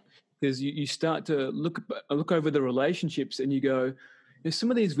 Yeah. Because you start to look over the relationships and you go, some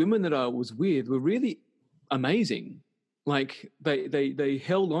of these women that I was with were really amazing. Like they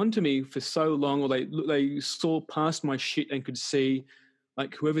held on to me for so long, or they saw past my shit and could see,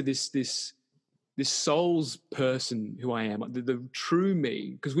 like, whoever this soul's person who I am, like the true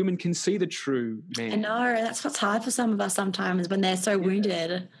me, because women can see the true man. I know, that's what's hard for some of us sometimes when they're so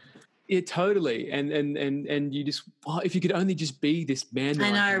wounded. Yeah, totally. And you just, if you could only just be this man.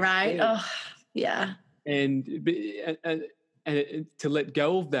 I know, right? Yeah. Oh, yeah. And to let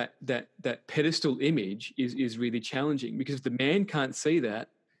go of that pedestal image is really challenging, because if the man can't see that,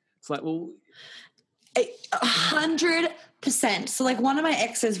 it's like, well, 100%. So, like, one of my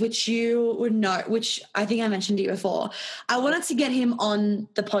exes, which you would know, which I think I mentioned to you before, I wanted to get him on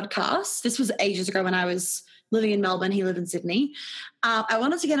the podcast. This was ages ago when I was living in Melbourne. He lived in Sydney. I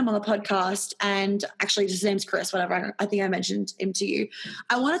wanted to get him on the podcast, and actually his name's Chris, whatever. I think I mentioned him to you.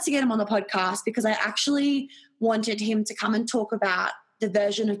 I wanted to get him on the podcast because I actually wanted him to come and talk about the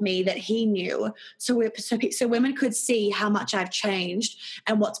version of me that he knew, so women could see how much I've changed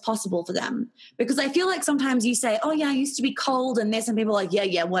and what's possible for them. Because I feel like sometimes you say, oh yeah, I used to be cold, and there's some people like,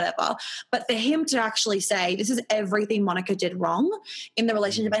 yeah, whatever. But for him to actually say, this is everything Monica did wrong in the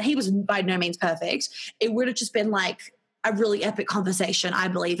relationship, and he was by no means perfect, it would have just been like a really epic conversation, I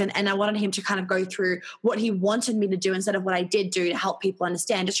believe. And I wanted him to kind of go through what he wanted me to do instead of what I did do to help people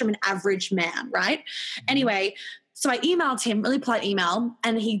understand, just from an average man, right? Anyway, so I emailed him, really polite email,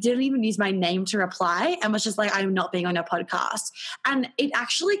 and he didn't even use my name to reply and was just like, I'm not being on your podcast. And it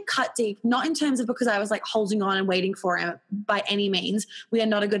actually cut deep, not in terms of because I was like holding on and waiting for him by any means. We are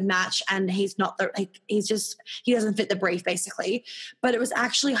not a good match, and he's not he doesn't fit the brief basically. But it was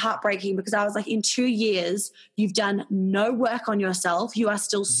actually heartbreaking because I was like, in 2 years, you've done no work on yourself. You are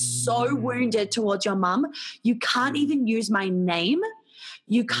still so wounded towards your mum. You can't even use my name.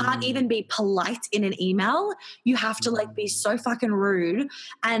 You can't even be polite in an email. You have to like be so fucking rude.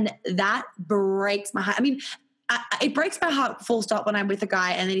 And that breaks my heart. I mean, it breaks my heart full stop when I'm with a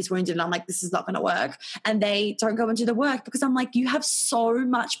guy and then he's wounded and I'm like, this is not going to work. And they don't go and do the work because I'm like, you have so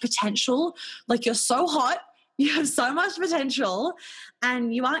much potential. Like, you're so hot. You have so much potential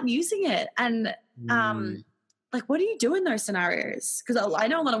and you aren't using it. And like, what do you do in those scenarios? Because I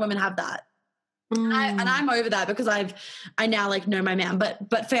know a lot of women have that. And I'm over that because I now like know my man.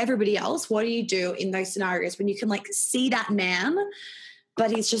 But for everybody else, what do you do in those scenarios when you can like see that man,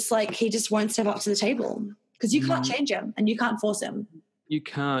 but he's just like, he just won't step up to the table because you can't change him and you can't force him. You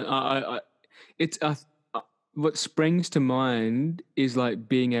can't. It's what springs to mind is like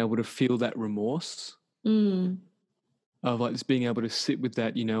being able to feel that remorse of like just being able to sit with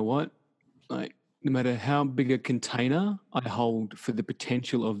that. You know what? Like, no matter how big a container I hold for the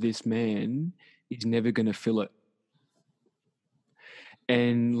potential of this man, he's never going to fill it.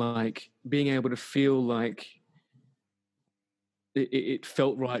 And like being able to feel like it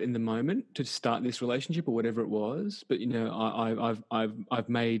felt right in the moment to start this relationship or whatever it was, but you know, I've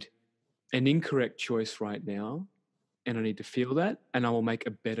made an incorrect choice right now, and I need to feel that, and I will make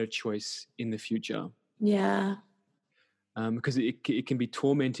a better choice in the future. Yeah. Because it can be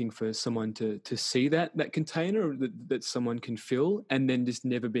tormenting for someone to see that container that someone can fill, and then just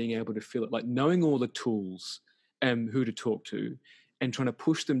never being able to fill it. Like knowing all the tools and who to talk to, and trying to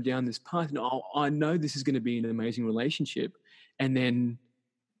push them down this path. And I know this is going to be an amazing relationship, and then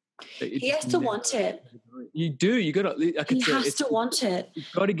he has to want it. You do. You got to. He has to want it.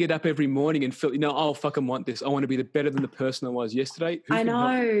 You've got to get up every morning and feel. You know, oh, fucking want this. I want to be better than the person I was yesterday. Who I know.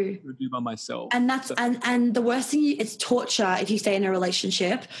 I do by myself. And that's and the worst thing, it's torture if you stay in a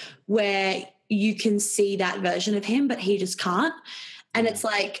relationship where you can see that version of him, but he just can't. And it's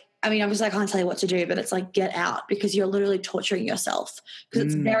like, I mean, obviously I can't tell you what to do, but it's like, get out, because you're literally torturing yourself, because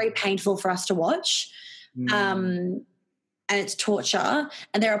it's very painful for us to watch. And it's torture.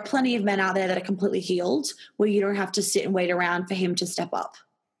 And there are plenty of men out there that are completely healed where you don't have to sit and wait around for him to step up.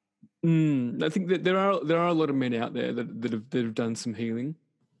 I think that there are a lot of men out there that have done some healing.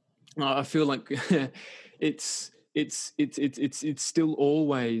 I feel like it's still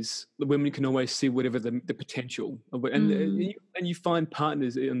always, the women can always see whatever the potential, and you find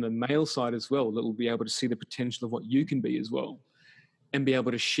partners on the male side as well that will be able to see the potential of what you can be as well, and be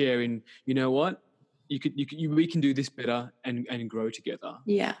able to share in, you know what, we can do this better and grow together.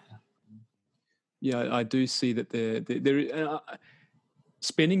 Yeah. Yeah, I do see that there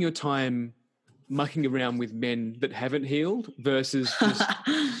spending your time mucking around with men that haven't healed versus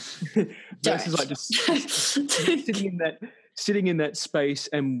just sitting in that space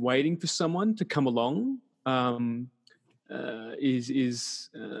and waiting for someone to come along is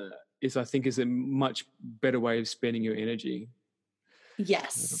I think is a much better way of spending your energy.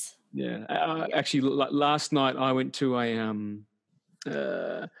 Yes. Yeah. Actually, last night I went to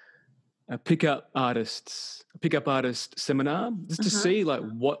a pickup artist seminar just to see like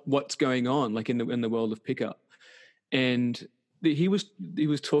what's going on like in the world of pickup, and he was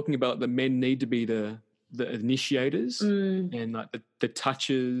talking about that men need to be the initiators and like the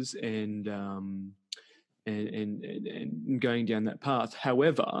touchers and going down that path.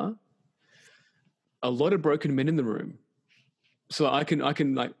 However, a lot of broken men in the room. So I can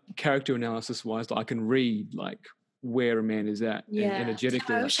like character analysis wise, I can read like where a man is at and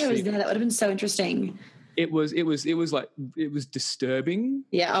energetically. I wish I was there. That would have been so interesting. It was disturbing.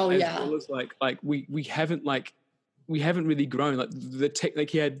 Yeah. Oh yeah. It was like we haven't really grown. Like the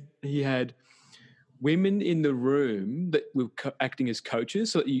technique he had women in the room that were acting as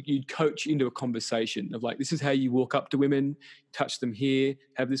coaches, so that you'd coach into a conversation of like, this is how you walk up to women, touch them here,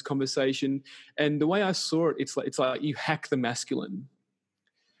 have this conversation. And the way I saw it, it's like you hack the masculine.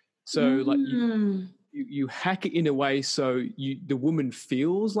 So like you hack it in a way so the woman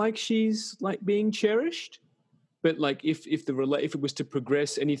feels like she's like being cherished. But like if it was to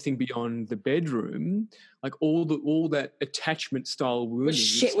progress anything beyond the bedroom, like all that attachment style wounding,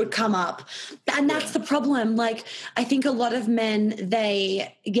 shit would come up, and that's the problem. Like I think a lot of men,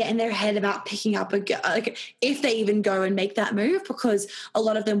 they get in their head about picking up like if they even go and make that move, because a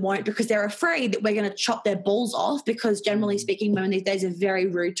lot of them won't, because they're afraid that we're going to chop their balls off. Because generally speaking, women these days are very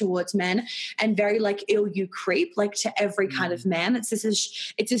rude towards men and very like you creep, like to every kind of man. It's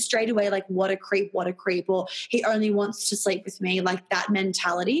a straight away like what a creep, or he only wants to sleep with me, like that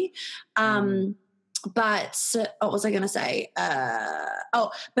mentality. But what was I going to say?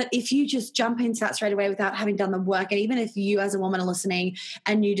 But if you just jump into that straight away without having done the work, and even if you as a woman are listening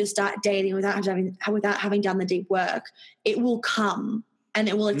and you just start dating without having done the deep work, it will come and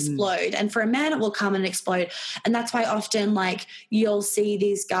it will explode. And for a man, it will come and explode. And that's why often like you'll see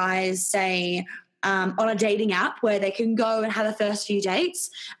these guys say, on a dating app where they can go and have the first few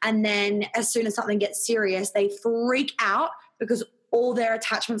dates, and then as soon as something gets serious, they freak out because all their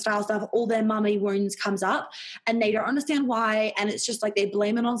attachment style stuff, all their mummy wounds comes up, and they don't understand why. And it's just like they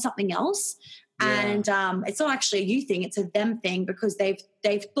blame it on something else. Yeah. And it's not actually a you thing, it's a them thing, because they've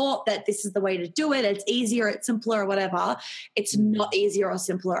thought that this is the way to do it. It's easier, it's simpler, or whatever. It's not easier or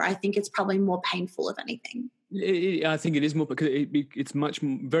simpler. I think it's probably more painful, if anything. I think it is more, because it's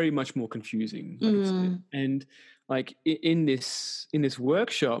very much more confusing. And like in this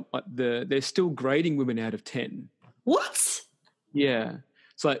workshop, they're still grading women out of 10. What? Yeah,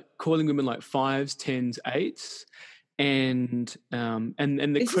 it's like calling women like 5s, 10s, 8s, and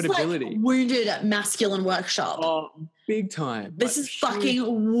the this credibility. Is like wounded masculine workshop. Oh, big time! This is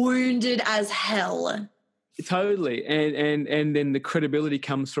fucking wounded as hell. Totally, and then the credibility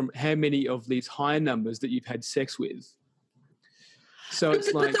comes from how many of these high numbers that you've had sex with. So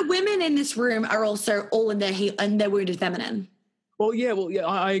but the women in this room are also all in their wounded feminine. Well, yeah,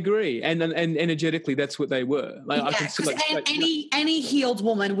 I agree, and energetically, that's what they were. Like, yeah, I can see, any healed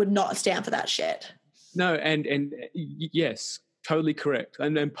woman would not stand for that shit. No, and yes, totally correct.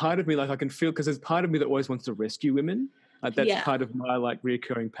 And part of me, like, I can feel, because there's part of me that always wants to rescue women. Like, that's part of my like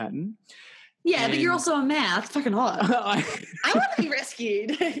reoccurring pattern. Yeah, but you're also a man. That's fucking hot. I want to be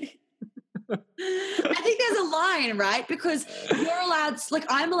rescued. I think there's a line, right? Because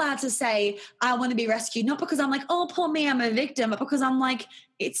I'm allowed to say I want to be rescued, not because I'm like, oh, poor me, I'm a victim, but because I'm like,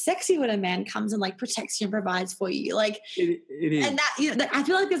 it's sexy when a man comes and like protects you and provides for you. Like it is. And that, I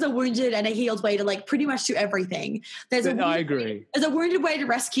feel like there's a wounded and a healed way to like pretty much do everything. I agree. There's a wounded way to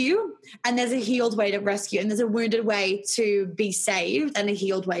rescue, and there's a healed way to rescue, and there's a wounded way to be saved and a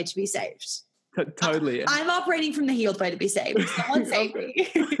healed way to be saved. Totally. I'm operating from the healed way to be saved. Someone save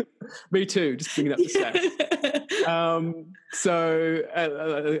me. Me too, just bringing up the stats. So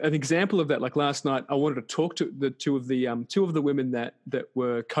an example of that, like last night, I wanted to talk to the two of the women that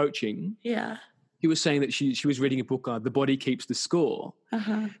were coaching. Yeah. He was saying that she was reading a book, The Body Keeps the Score.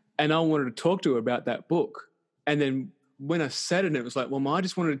 Uh-huh. And I wanted to talk to her about that book. And then when I sat in it, it was like, well, I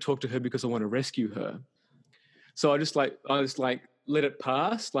just wanted to talk to her because I want to rescue her. So I just let it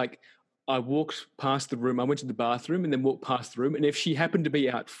pass. Like, I walked past the room, I went to the bathroom and then walked past the room. And if she happened to be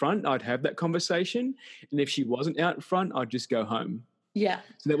out front, I'd have that conversation. And if she wasn't out front, I'd just go home. Yeah.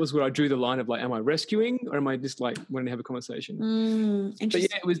 So that was where I drew the line of like, am I rescuing or am I just like wanting to have a conversation?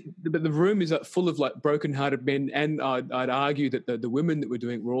 Interesting. But yeah, but the room is full of like broken-hearted men, and I'd argue that the women that were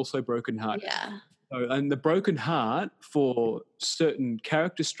doing it were also broken-hearted. Yeah. So, and the broken heart for certain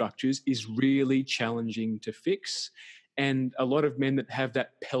character structures is really challenging to fix, and a lot of men that have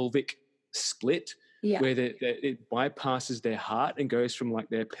that pelvic split, where it bypasses their heart and goes from like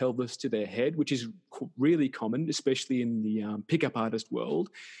their pelvis to their head, which is really common, especially in the pickup artist world.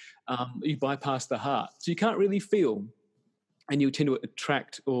 You bypass the heart, so you can't really feel, and you tend to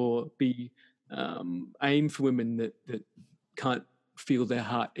attract or be aim for women that can't feel their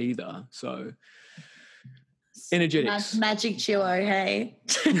heart either. So energetics. Magic duo, hey.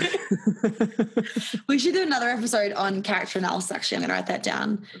 We should do another episode on character analysis. Actually, I'm going to write that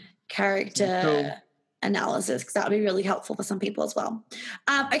down. Character analysis, because that would be really helpful for some people as well.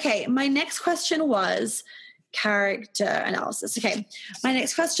 Okay, my next question was character analysis. Okay, my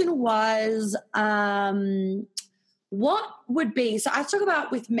next question was what would be, so I talk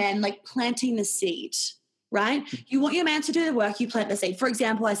about with men like planting the seed, right? You want your man to do the work, you plant the seed. For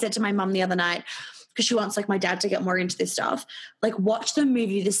example, I said to my mum the other night, because she wants like my dad to get more into this stuff, like watch the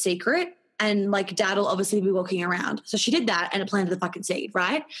movie The Secret, and like dad will obviously be walking around. So she did that and it planted the fucking seed,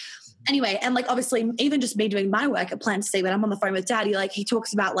 right? Anyway, and like obviously even just me doing my work, it plants seed. When I'm on the phone with daddy, like he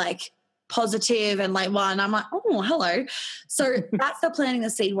talks about like positive and like one, I'm like, oh, hello. So that's the planting the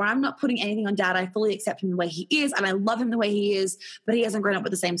seed, where I'm not putting anything on dad. I fully accept him the way he is and I love him the way he is, but he hasn't grown up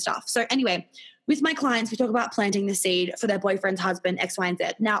with the same stuff. So anyway, with my clients, we talk about planting the seed for their boyfriend's husband, X, Y, and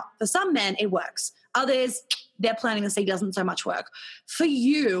Z. Now, for some men, it works. Others, their planting the seed doesn't so much work. For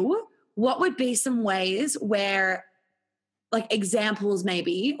you, what would be some ways where, like examples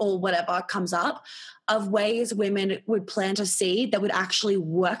maybe, or whatever comes up, of ways women would plant a seed that would actually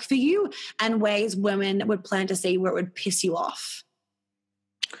work for you, and ways women would plant a seed where it would piss you off?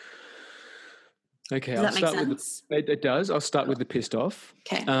 Okay, Does that make sense? It does. I'll start with the pissed off.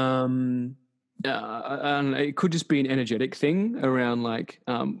 Okay. It could just be an energetic thing around like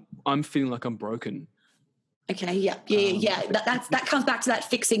I'm feeling like I'm broken. Okay. Yeah. That comes back to that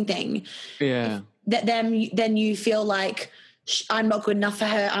fixing thing. Yeah. Then you feel like I'm not good enough for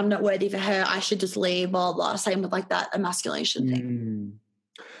her. I'm not worthy for her. I should just leave. Blah blah. Same with like that emasculation thing.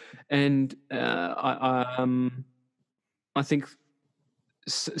 And I think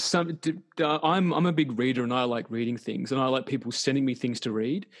I'm a big reader, and I like reading things, and I like people sending me things to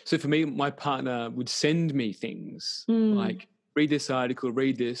read. So for me, my partner would send me things like read this article,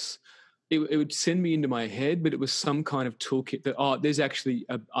 read this. It would send me into my head, but it was some kind of toolkit that there's actually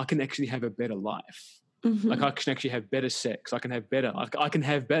I can actually have a better life. Mm-hmm. Like I can actually have better sex. I can have better. I can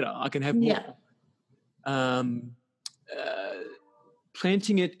have better. I can have more. Yeah.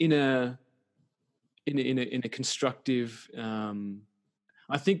 Planting it in a constructive.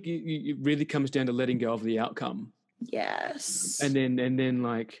 I think it really comes down to letting go of the outcome. Yes. And then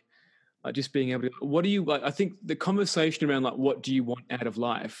like just being able to. What do you like? I think the conversation around like what do you want out of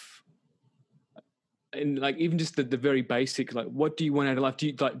life. And like even just the very basic, like what do you want out of life?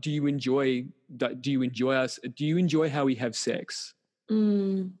 Do you enjoy how we have sex?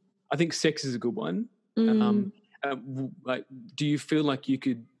 I think sex is a good one. Like, do you feel like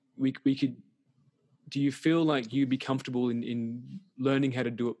do you feel like you'd be comfortable in learning how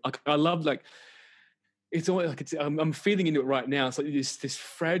to do it? Like I love like it's always like I'm feeling into it right now. It's like this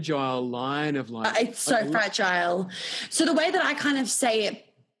fragile line of like it's so fragile. So the way that I kind of say it,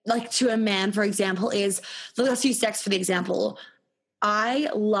 like to a man, for example, is, let's use sex for the example. I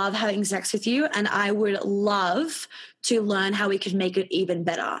love having sex with you, and I would love to learn how we could make it even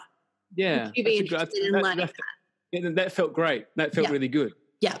better. Yeah. Would you be interested in learning that? That felt great. That felt really good.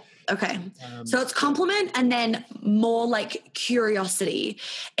 Yeah. Okay. So it's compliment and then more like curiosity.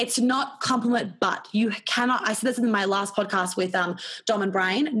 It's not compliment, but you cannot, I said this in my last podcast with Dom and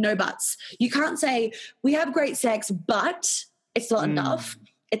Brian, no buts. You can't say we have great sex, but it's not enough.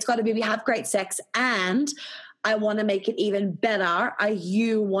 It's got to be we have great sex and I want to make it even better. Are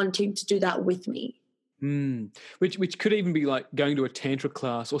you wanting to do that with me? Which could even be like going to a tantra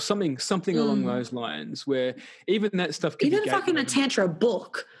class or something along those lines, where even that stuff can even be fucking a tantra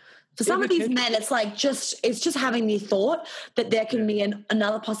book. For some of these men, it's like it's just having the thought that there can be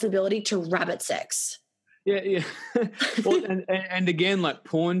another possibility to rabbit sex. Yeah. Well, and again, like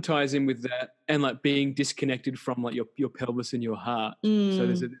porn ties in with that, and like being disconnected from like your pelvis and your heart. So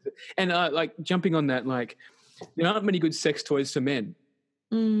there's like jumping on that, like there aren't many good sex toys for men.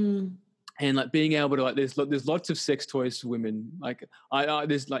 And like being able to like there's lots of sex toys for women. Like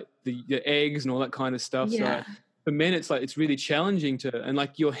there's like the eggs and all that kind of stuff. Yeah. So for men, it's like it's really challenging and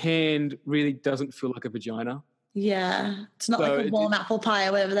like your hand really doesn't feel like a vagina. Yeah. It's not So like a warm apple pie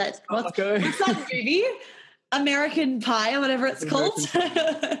or whatever that's. What's that movie? American Pie or whatever it's called. So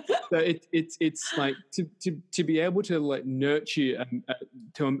it's like to be able to like nurture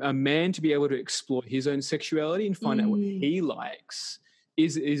a man to be able to explore his own sexuality and find out what he likes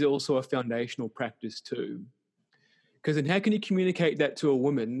is also a foundational practice too. Because then how can you communicate that to a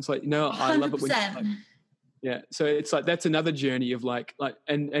woman? It's like, no, I love it when like, yeah. So it's like that's another journey of like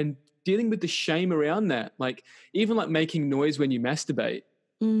and dealing with the shame around that. Like even like making noise when you masturbate.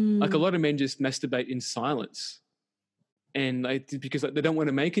 Like a lot of men just masturbate in silence. And because they don't want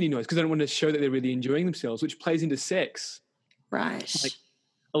to make any noise because they don't want to show that they're really enjoying themselves, which plays into sex. Right. Like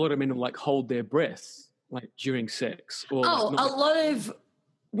a lot of men will like hold their breath like during sex. Or a lot of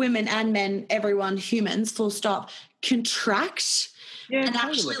women and men, everyone, humans, full stop, contract and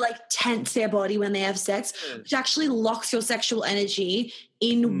actually like tense their body when they have sex, which actually locks your sexual energy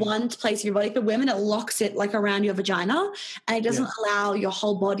in one place of your body. For women, it locks it like around your vagina and it doesn't allow your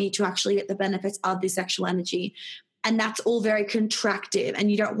whole body to actually get the benefits of the sexual energy. And that's all very contractive and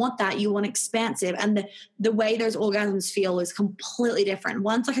you don't want that. You want expansive. And the way those orgasms feel is completely different.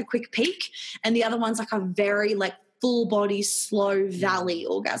 One's like a quick peak and the other one's like a very like full body, slow valley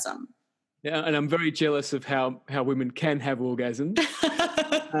orgasm. Yeah, and I'm very jealous of how women can have orgasms.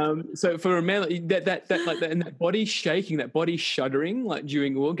 So for a man, that body shaking, that body shuddering, like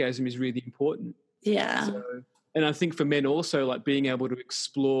during orgasm, is really important. Yeah. So, and I think for men also, like being able to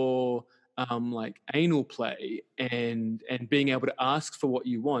explore, like anal play and being able to ask for what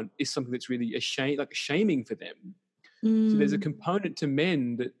you want is something that's really shaming for them. So there's a component to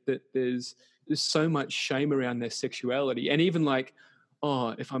men that there's so much shame around their sexuality, and even like, oh,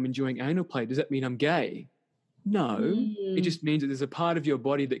 if I'm enjoying anal play, does that mean I'm gay? No, it just means that there's a part of your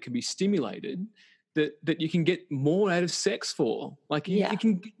body that can be stimulated that you can get more out of sex for. Like you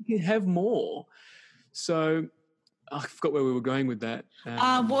can have more. So I forgot where we were going with that.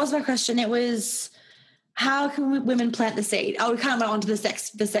 What was my question? It was, how can women plant the seed? Oh, we kind of went on to the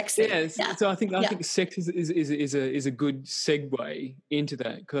sex seed. Yeah. So I think sex is a good segue into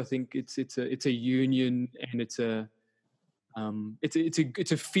that because I think it's a union and it's a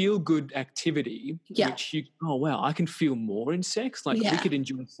feel good activity. Which I can feel more in sex. Like we could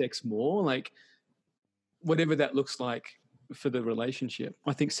enjoy sex more. Like whatever that looks like for the relationship.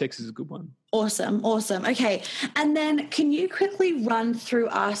 I think sex is a good one. Awesome. Okay. And then can you quickly run through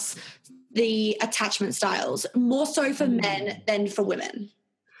us the attachment styles, more so for men than for women?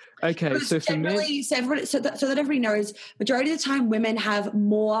 Okay, so for men, so that everybody knows, majority of the time women have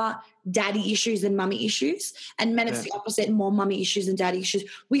more daddy issues than mummy issues, and men it's the opposite, more mummy issues than daddy issues.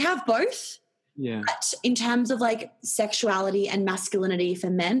 We have both. Yeah. But in terms of like sexuality and masculinity for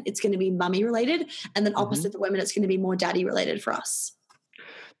men, it's going to be mummy related, and then opposite for women, it's going to be more daddy related for us.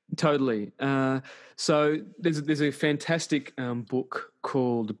 Totally. So there's a fantastic book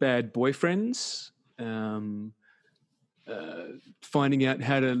called Bad Boyfriends. Finding out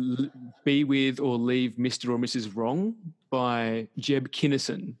how to be with or leave Mr. or Mrs. Wrong by Jeb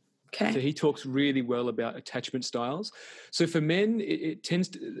Kinnison. Okay. So he talks really well about attachment styles. So for men, it tends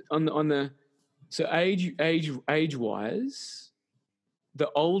to age wise,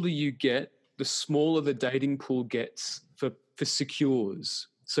 the older you get, the smaller the dating pool gets for secures.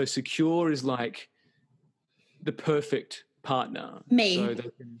 So secure is like the perfect partner. Me. So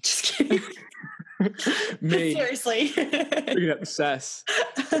just kidding. Me. Seriously. Bringing up the sass.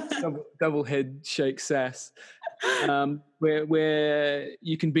 double head shake sass. Where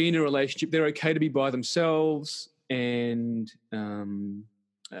you can be in a relationship, they're okay to be by themselves, and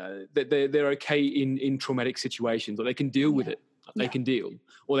they're okay in traumatic situations, or they can deal with it. They can deal,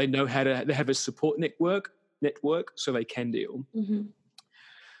 or they know how to. They have a support network, so they can deal. Mm-hmm.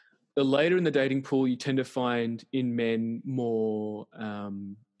 The later in the dating pool, you tend to find in men more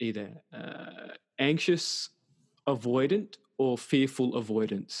either anxious, avoidant, or fearful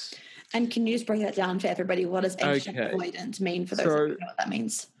avoidance. And can you just break that down for everybody? What does anxious avoidant mean for those who don't know what that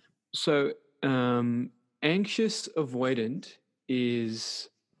means? So anxious avoidant is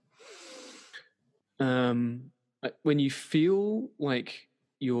when you feel like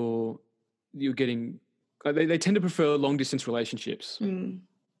you're getting. They tend to prefer long distance relationships.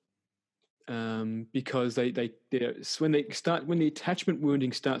 Because when the attachment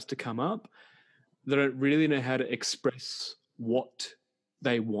wounding starts to come up, they don't really know how to express what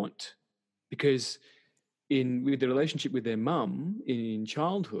they want, because with the relationship with their mum in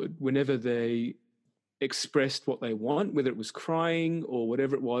childhood, whenever they expressed what they want, whether it was crying or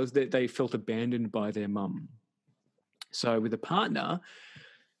whatever it was, they felt abandoned by their mum. So with a partner,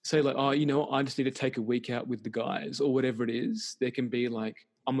 say like, oh, I just need to take a week out with the guys or whatever it is, there can be like,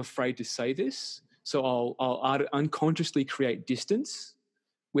 I'm afraid to say this, So I'll unconsciously create distance,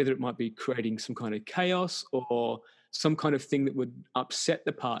 whether it might be creating some kind of chaos or some kind of thing that would upset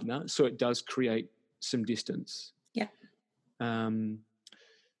the partner, so it does create some distance. Yeah.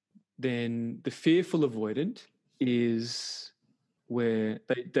 Then the fearful avoidant is where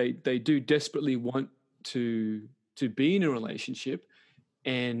they do desperately want to be in a relationship,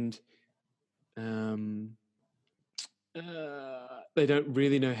 and they don't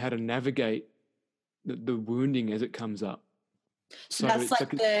really know how to navigate the wounding as it comes up. So that's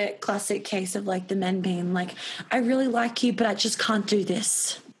like the classic case of like the men being like, I really like you, but I just can't do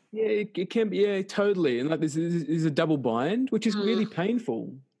this. Yeah, it can be. Yeah, totally. And like there's a double bind, which is really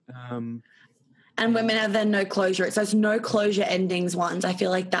painful. And women have then no closure. It's those no closure endings ones. I feel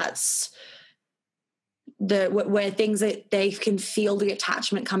like that's where things that they can feel the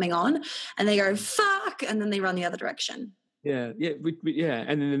attachment coming on, and they go fuck, and then they run the other direction. Yeah.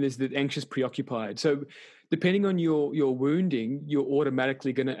 And then there's the anxious preoccupied. So depending on your wounding, you're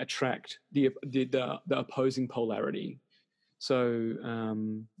automatically going to attract the opposing polarity. So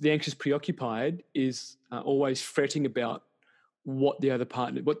the anxious preoccupied is always fretting about what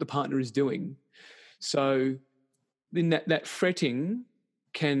the partner is doing. So then that fretting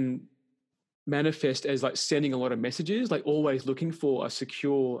can manifest as like sending a lot of messages, like always looking for a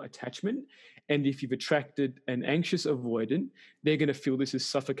secure attachment. And if you've attracted an anxious avoidant, they're going to feel this is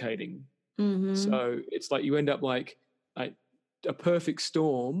suffocating. Mm-hmm. So it's like you end up like a perfect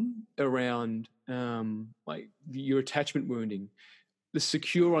storm around like your attachment wounding. The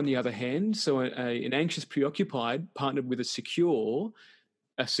secure, on the other hand, so an anxious preoccupied partnered with a secure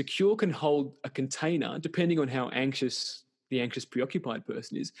can hold a container depending on how anxious the anxious preoccupied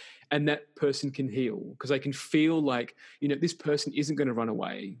person is, and that person can heal because they can feel like, this person isn't going to run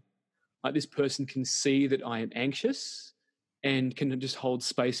away. Like this person can see that I am anxious and can just hold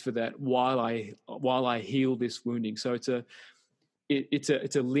space for that while I heal this wounding. So it's a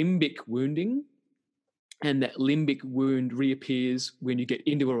limbic wounding, and that limbic wound reappears when you get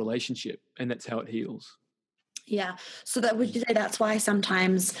into a relationship, and that's how it heals. Yeah. So that would you say that's why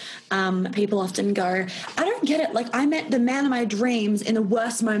sometimes people often go, I don't get it. Like I met the man of my dreams in the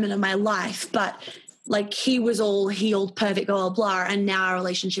worst moment of my life, but like he was all healed, perfect, blah, blah, blah, and now our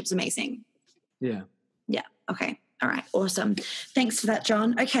relationship's amazing. Yeah. Yeah. Okay. All right. Awesome. Thanks for that,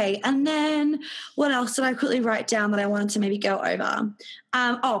 John. Okay. And then what else did I quickly write down that I wanted to maybe go over?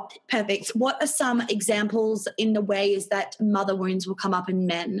 Perfect. What are some examples in the ways that mother wounds will come up in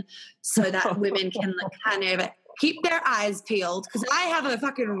men so that women can like, kind of keep their eyes peeled? Because I have a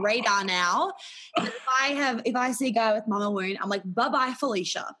fucking radar now. If I see a guy with mama wound, I'm like, bye-bye,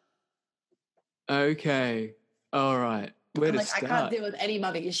 Felicia. Okay. All right. Where to start? I can't deal with any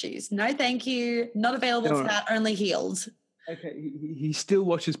mother issues. No, thank you. Not available for that. Only healed. Okay. He still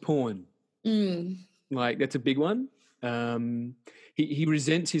watches porn. Like that's a big one. He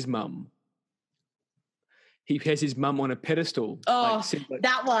resents his mum. He has his mum on a pedestal. Oh,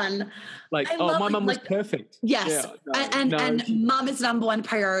 that one. Like, my mum was perfect. Yes. Yeah, and mum is number one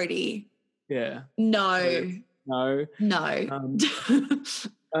priority. Yeah. No. What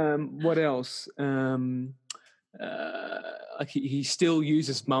else? Like he still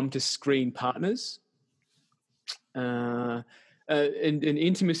uses mum to screen partners. And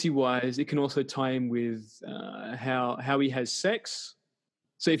intimacy-wise, it can also tie in with how he has sex.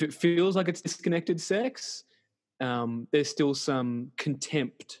 So if it feels like it's disconnected sex, there's still some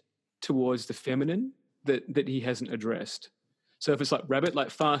contempt towards the feminine that he hasn't addressed. So if it's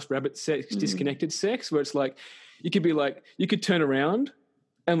like fast rabbit sex, disconnected sex, where it's like you could turn around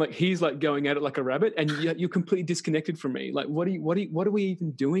and like he's like going at it like a rabbit, and you're completely disconnected from me. Like what are we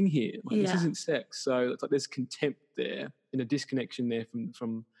even doing here? Like, This isn't sex. So it's like there's contempt there and a disconnection there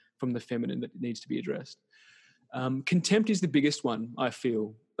from the feminine that needs to be addressed. Contempt is the biggest one, I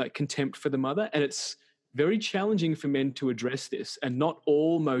feel, like contempt for the mother, and it's very challenging for men to address this, and not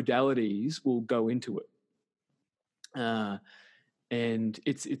all modalities will go into it. And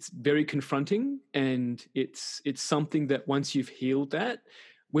it's very confronting, and it's something that once you've healed that,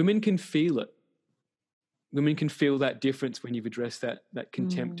 women can feel it. Women can feel that difference when you've addressed that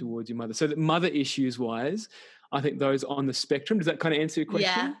contempt towards your mother. So that mother issues wise, I think those on the spectrum. Does that kind of answer your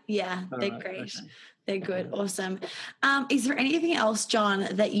question? Yeah, they're great. Okay. They're good. Awesome. Is there anything else, John,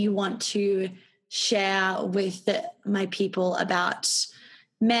 that you want to share with my people about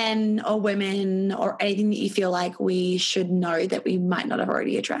men or women, or anything that you feel like we should know that we might not have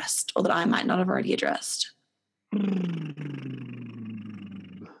already addressed, or that I might not have already addressed?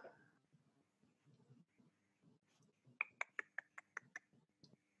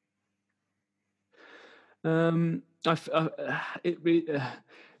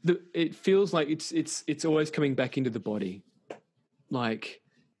 it feels like it's always coming back into the body. Like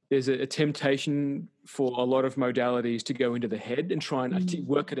there's a temptation for a lot of modalities to go into the head and try and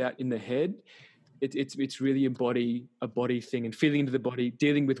work it out in the head. It's really a body thing, and feeling into the body,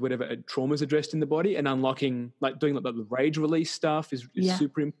 dealing with whatever trauma's addressed in the body, and unlocking, like doing like the rage release stuff is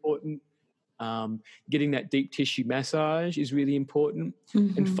super important. Getting that deep tissue massage is really important,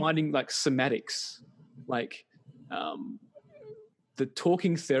 and finding like somatics, like the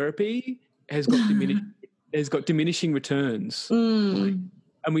talking therapy has got diminishing returns, and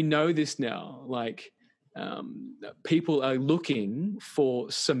we know this now. Like people are looking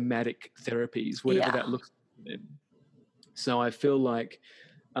for somatic therapies, whatever that looks like for them. So I feel like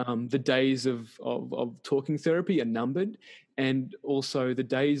the days of talking therapy are numbered, and also the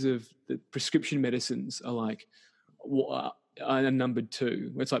days of the prescription medicines are numbered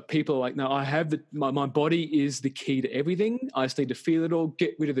too. It's like people are like, no, I have my body is the key to everything. I just need to feel it all,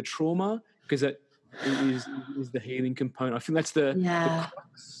 get rid of the trauma, because that is the healing component. I think that's the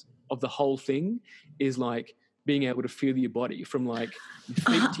crux of the whole thing, is like being able to feel your body from like your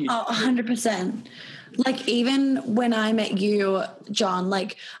feet to your 100%. Like even when I met you, John,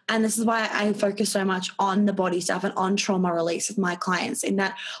 like, and this is why I focus so much on the body stuff and on trauma release with my clients, in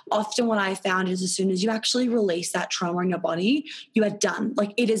that often what I found is as soon as you actually release that trauma in your body, you are done.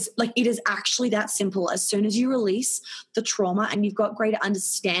 Like it is actually that simple. As soon as you release the trauma and you've got greater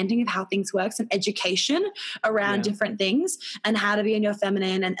understanding of how things work, and education around different things and how to be in your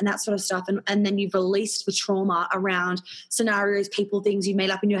feminine and that sort of stuff. And then you've released the trauma around scenarios, people, things you made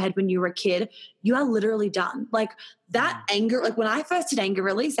up in your head when you were a kid, you are literally done. Like that anger, like when I first did anger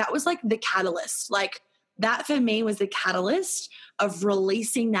release, that was like the catalyst. Like that for me was the catalyst of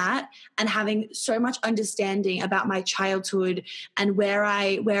releasing that and having so much understanding about my childhood and where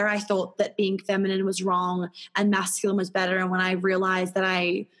I thought that being feminine was wrong and masculine was better. And when I realized that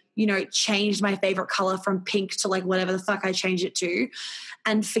I, changed my favorite color from pink to like whatever the fuck I changed it to,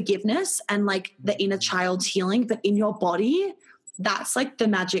 and forgiveness and like the inner child's healing, but in your body, that's like the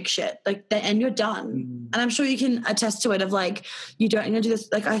magic shit. Like, and you're done. And I'm sure you can attest to it of like, you don't need to do this.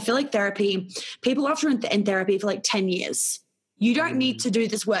 Like, I feel like therapy, people are often in therapy for like 10 years. You don't need to do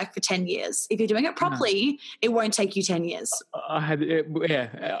this work for 10 years. If you're doing it properly, it won't take you 10 years. I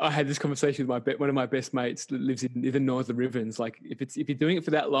had this conversation with one of my best mates that lives in the north of the river. And it's like, if you're doing it for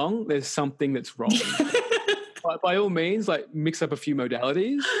that long, there's something that's wrong. By all means, like mix up a few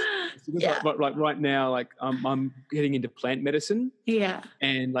modalities. Like right now, like I'm getting into plant medicine. Yeah.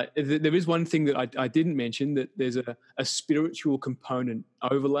 And like there is one thing that I didn't mention, that there's a spiritual component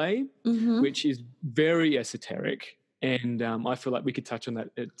overlay, which is very esoteric. And I feel like we could touch on that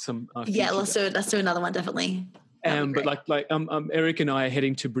at some. Let's do another one, definitely. But Eric and I are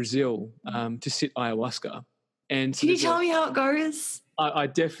heading to Brazil to sit ayahuasca. And so can you tell me how it goes? I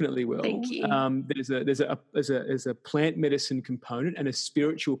definitely will. Thank you. There's a plant medicine component and a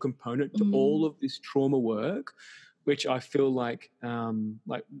spiritual component to all of this trauma work, which I feel like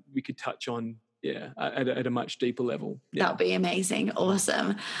we could touch on, at a much deeper level. Yeah. That would be amazing.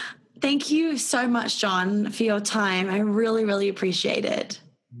 Awesome. Thank you so much, John, for your time. I really, really appreciate it.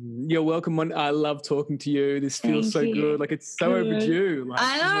 You're welcome. I love talking to you. This feels so good. Like it's so overdue. Like,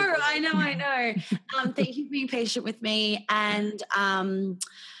 I know. Thank you for being patient with me. And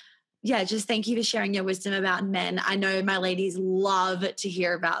just thank you for sharing your wisdom about men. I know my ladies love to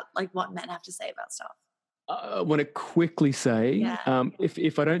hear about like what men have to say about stuff. I want to quickly say,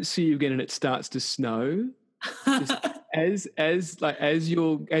 if I don't see you again and it starts to snow, just as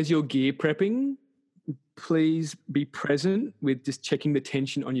you're gear prepping, please be present with just checking the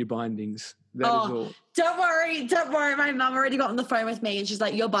tension on your bindings. That is all. Don't worry. My mum already got on the phone with me and she's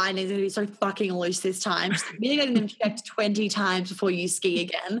like, your bindings are going to be so fucking loose this time. She's really getting them checked 20 times before you ski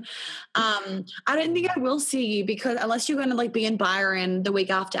again. I don't think I will see you because unless you're going to like be in Byron the week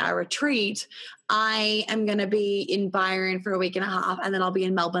after our retreat, I am going to be in Byron for a week and a half and then I'll be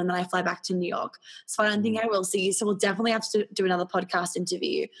in Melbourne and then I fly back to New York. So I don't think I will see you. So we'll definitely have to do another podcast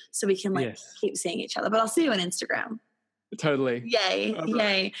interview so we can keep seeing each other. But I'll see you on Instagram. Totally. Yay.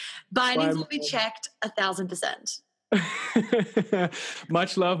 Yay. Bindings will be checked 1,000%.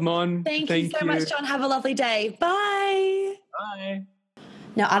 Much love, Mon. Thank you so much, John. Have a lovely day. Bye. Bye.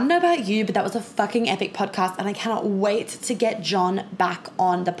 Now, I don't know about you, but that was a fucking epic podcast and I cannot wait to get John back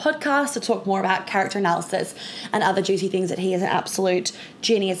on the podcast to talk more about character analysis and other juicy things that he is an absolute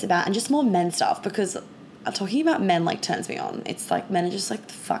genius about and just more men stuff because talking about men like turns me on. It's like men are just like,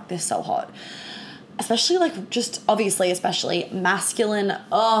 fuck, they're so hot. especially like just obviously especially masculine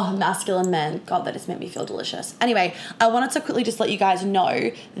men. God, that just made me feel delicious. Anyway, I wanted to quickly just let you guys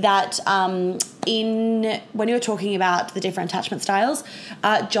know that when you were talking about the different attachment styles,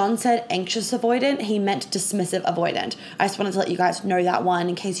 John said anxious avoidant, he meant dismissive avoidant. I just wanted to let you guys know that one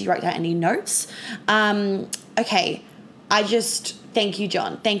in case you wrote down any notes. Okay, thank you,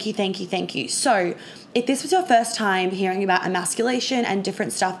 John. Thank you. So if this was your first time hearing about emasculation and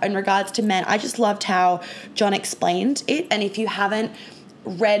different stuff in regards to men, I just loved how John explained it. And if you haven't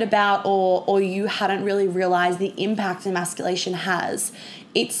read about or you hadn't really realized the impact emasculation has,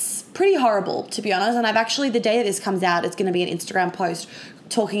 it's pretty horrible, to be honest. And I've actually, the day that this comes out, it's going to be an Instagram post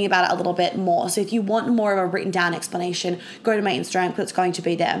talking about it a little bit more. So if you want more of a written down explanation, go to my Instagram because it's going to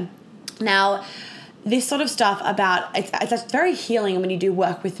be there. Now, this sort of stuff about, it's very healing when you do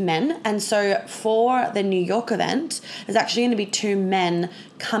work with men. And so for the New York event, there's actually going to be 2 men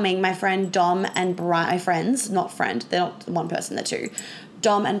coming, my friend Dom and Brian, my friends, not friend, they're not one person, they're 2,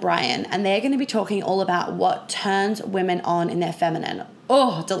 Dom and Brian, and they're going to be talking all about what turns women on in their feminine.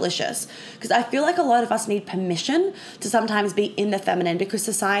 Oh, delicious. Because I feel like a lot of us need permission to sometimes be in the feminine, because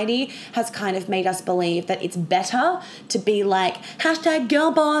society has kind of made us believe that it's better to be like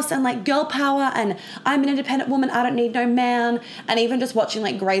 #girl boss and like girl power and I'm an independent woman, I don't need no man. And even just watching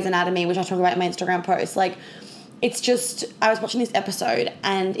like Grey's Anatomy, which I talk about in my Instagram post, like it's just, I was watching this episode,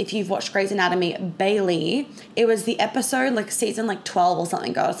 and if you've watched Grey's Anatomy, Bailey, it was the episode, like season like 12 or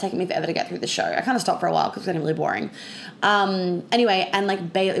something. God, it's taking me forever to get through the show. I kind of stopped for a while because it's getting really boring. Anyway, and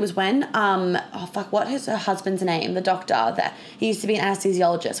like Bailey, it was when, what is her husband's name? The doctor that he used to be an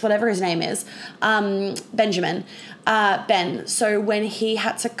anesthesiologist, whatever his name is, Benjamin, Ben. So when he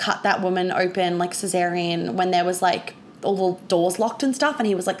had to cut that woman open, like cesarean, when there was like all the doors locked and stuff and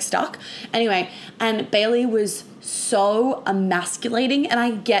he was like stuck. Anyway, and Bailey was so emasculating, and I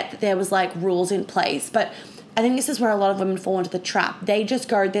get that there was like rules in place, but I think this is where a lot of women fall into the trap. They just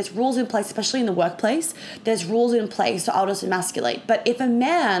go, there's rules in place, especially in the workplace. There's rules in place, so I'll just emasculate. But if a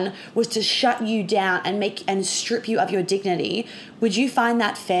man was to shut you down and strip you of your dignity, would you find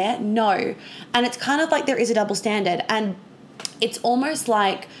that fair? No. And it's kind of like there is a double standard, and it's almost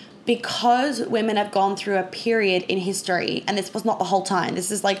like, because women have gone through a period in history, and this was not the whole time,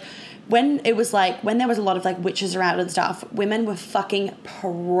 this is like when there was a lot of like witches around and stuff, women were fucking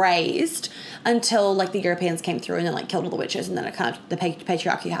praised until like the Europeans came through and then like killed all the witches, and then it kind of, the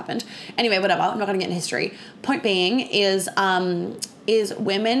patriarchy happened. Anyway, whatever, I'm not going to get into history. Point being is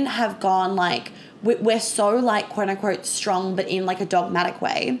women have gone like, we're so like quote unquote strong, but in like a dogmatic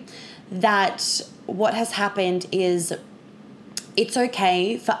way, that what has happened is it's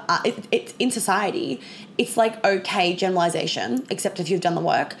okay for it's in society, it's like okay generalization, except if you've done the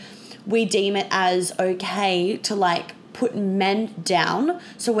work. We deem it as okay to like put men down,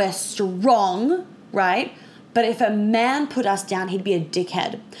 so we're strong, right? But if a man put us down, he'd be a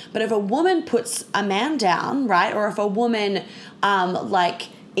dickhead. But if a woman puts a man down, right, or if a woman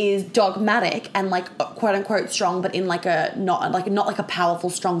is dogmatic and like quote unquote strong, but in like a not like a powerful,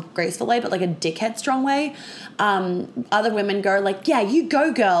 strong, graceful way, but like a dickhead strong way, other women go like, yeah, you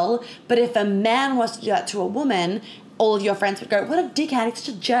go girl. But if a man was to do that to a woman, all of your friends would go, what a dickhead, it's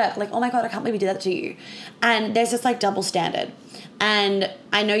just a jerk, like, oh my God, I can't believe he did that to you. And there's this like double standard. And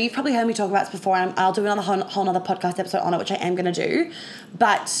I know you've probably heard me talk about this before, and I'll do another whole other podcast episode on it, which I am going to do,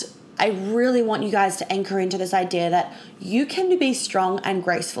 but I really want you guys to anchor into this idea that you can be strong and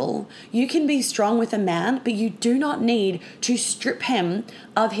graceful. You can be strong with a man, but you do not need to strip him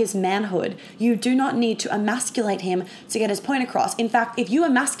of his manhood. You do not need to emasculate him to get his point across. In fact, if you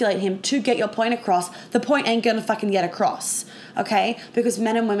emasculate him to get your point across, the point ain't gonna fucking get across, okay? Because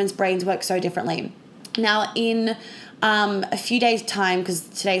men and women's brains work so differently. Now, in a few days' time, because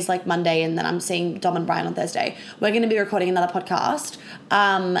today's like Monday and then I'm seeing Dom and Brian on Thursday, we're going to be recording another podcast.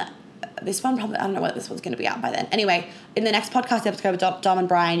 This one probably, I don't know whether this one's going to be out by then. Anyway, in the next podcast episode with Dom and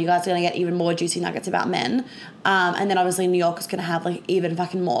Brian, you guys are going to get even more juicy nuggets about men. And then obviously New York is going to have like even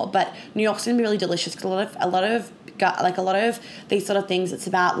fucking more. But New York's going to be really delicious because a lot of these sort of things, it's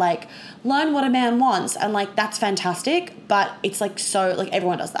about like learn what a man wants, and like that's fantastic, but it's like so like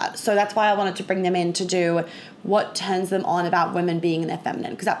everyone does that. So that's why I wanted to bring them in to do what turns them on about women being in their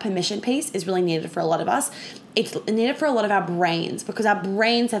feminine, because that permission piece is really needed for a lot of us. It's needed for a lot of our brains, because our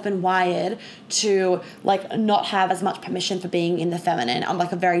brains have been wired to like not have as much permission for being in the feminine on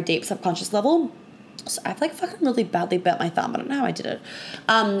like a very deep subconscious level. So I've like fucking really badly burnt my thumb. I don't know how I did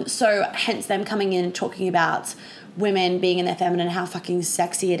it. So hence them coming in and talking about women being in their feminine, how fucking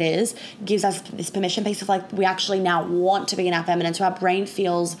sexy it is, gives us this permission piece of like, we actually now want to be in our feminine. So our brain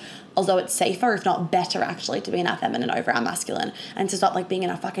feels, although it's safer, if not better actually, to be in our feminine over our masculine, and to stop like being in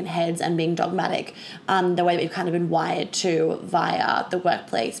our fucking heads and being dogmatic, the way that we've kind of been wired to via the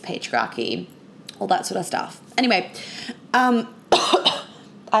workplace, patriarchy, all that sort of stuff. Anyway, I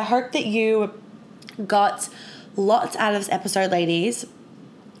hope that you got lots out of this episode, ladies.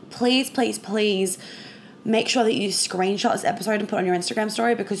 Please, please, please make sure that you screenshot this episode and put it on your Instagram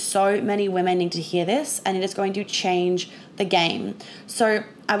story, because so many women need to hear this and it is going to change the game. So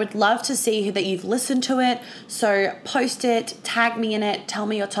I would love to see that you've listened to it. So post it, tag me in it, tell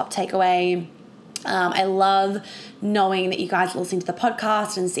me your top takeaway. I love knowing that you guys are listening to the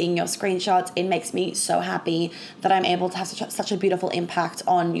podcast and seeing your screenshots. It makes me so happy that I'm able to have such a beautiful impact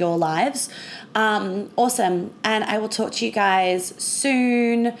on your lives. Awesome. And I will talk to you guys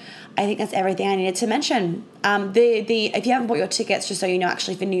soon. I think that's everything I needed to mention. If you haven't bought your tickets, just so you know,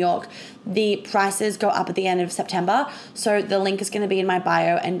 actually for New York, the prices go up at the end of September. So the link is going to be in my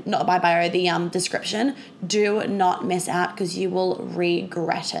bio, and not my bio, the description. Do not miss out, because you will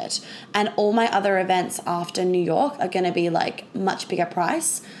regret it. And all my other events after New York are going to be like much bigger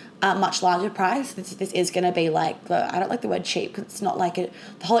price, much larger price. This is going to be like, I don't like the word cheap, because it's not like it.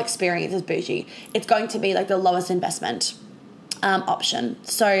 The whole experience is bougie. It's going to be like the lowest investment option.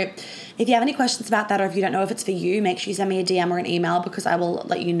 So if you have any questions about that, or if you don't know if it's for you, make sure you send me a DM or an email, because I will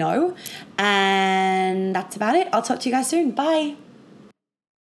let you know. And that's about it. I'll talk to you guys soon. Bye.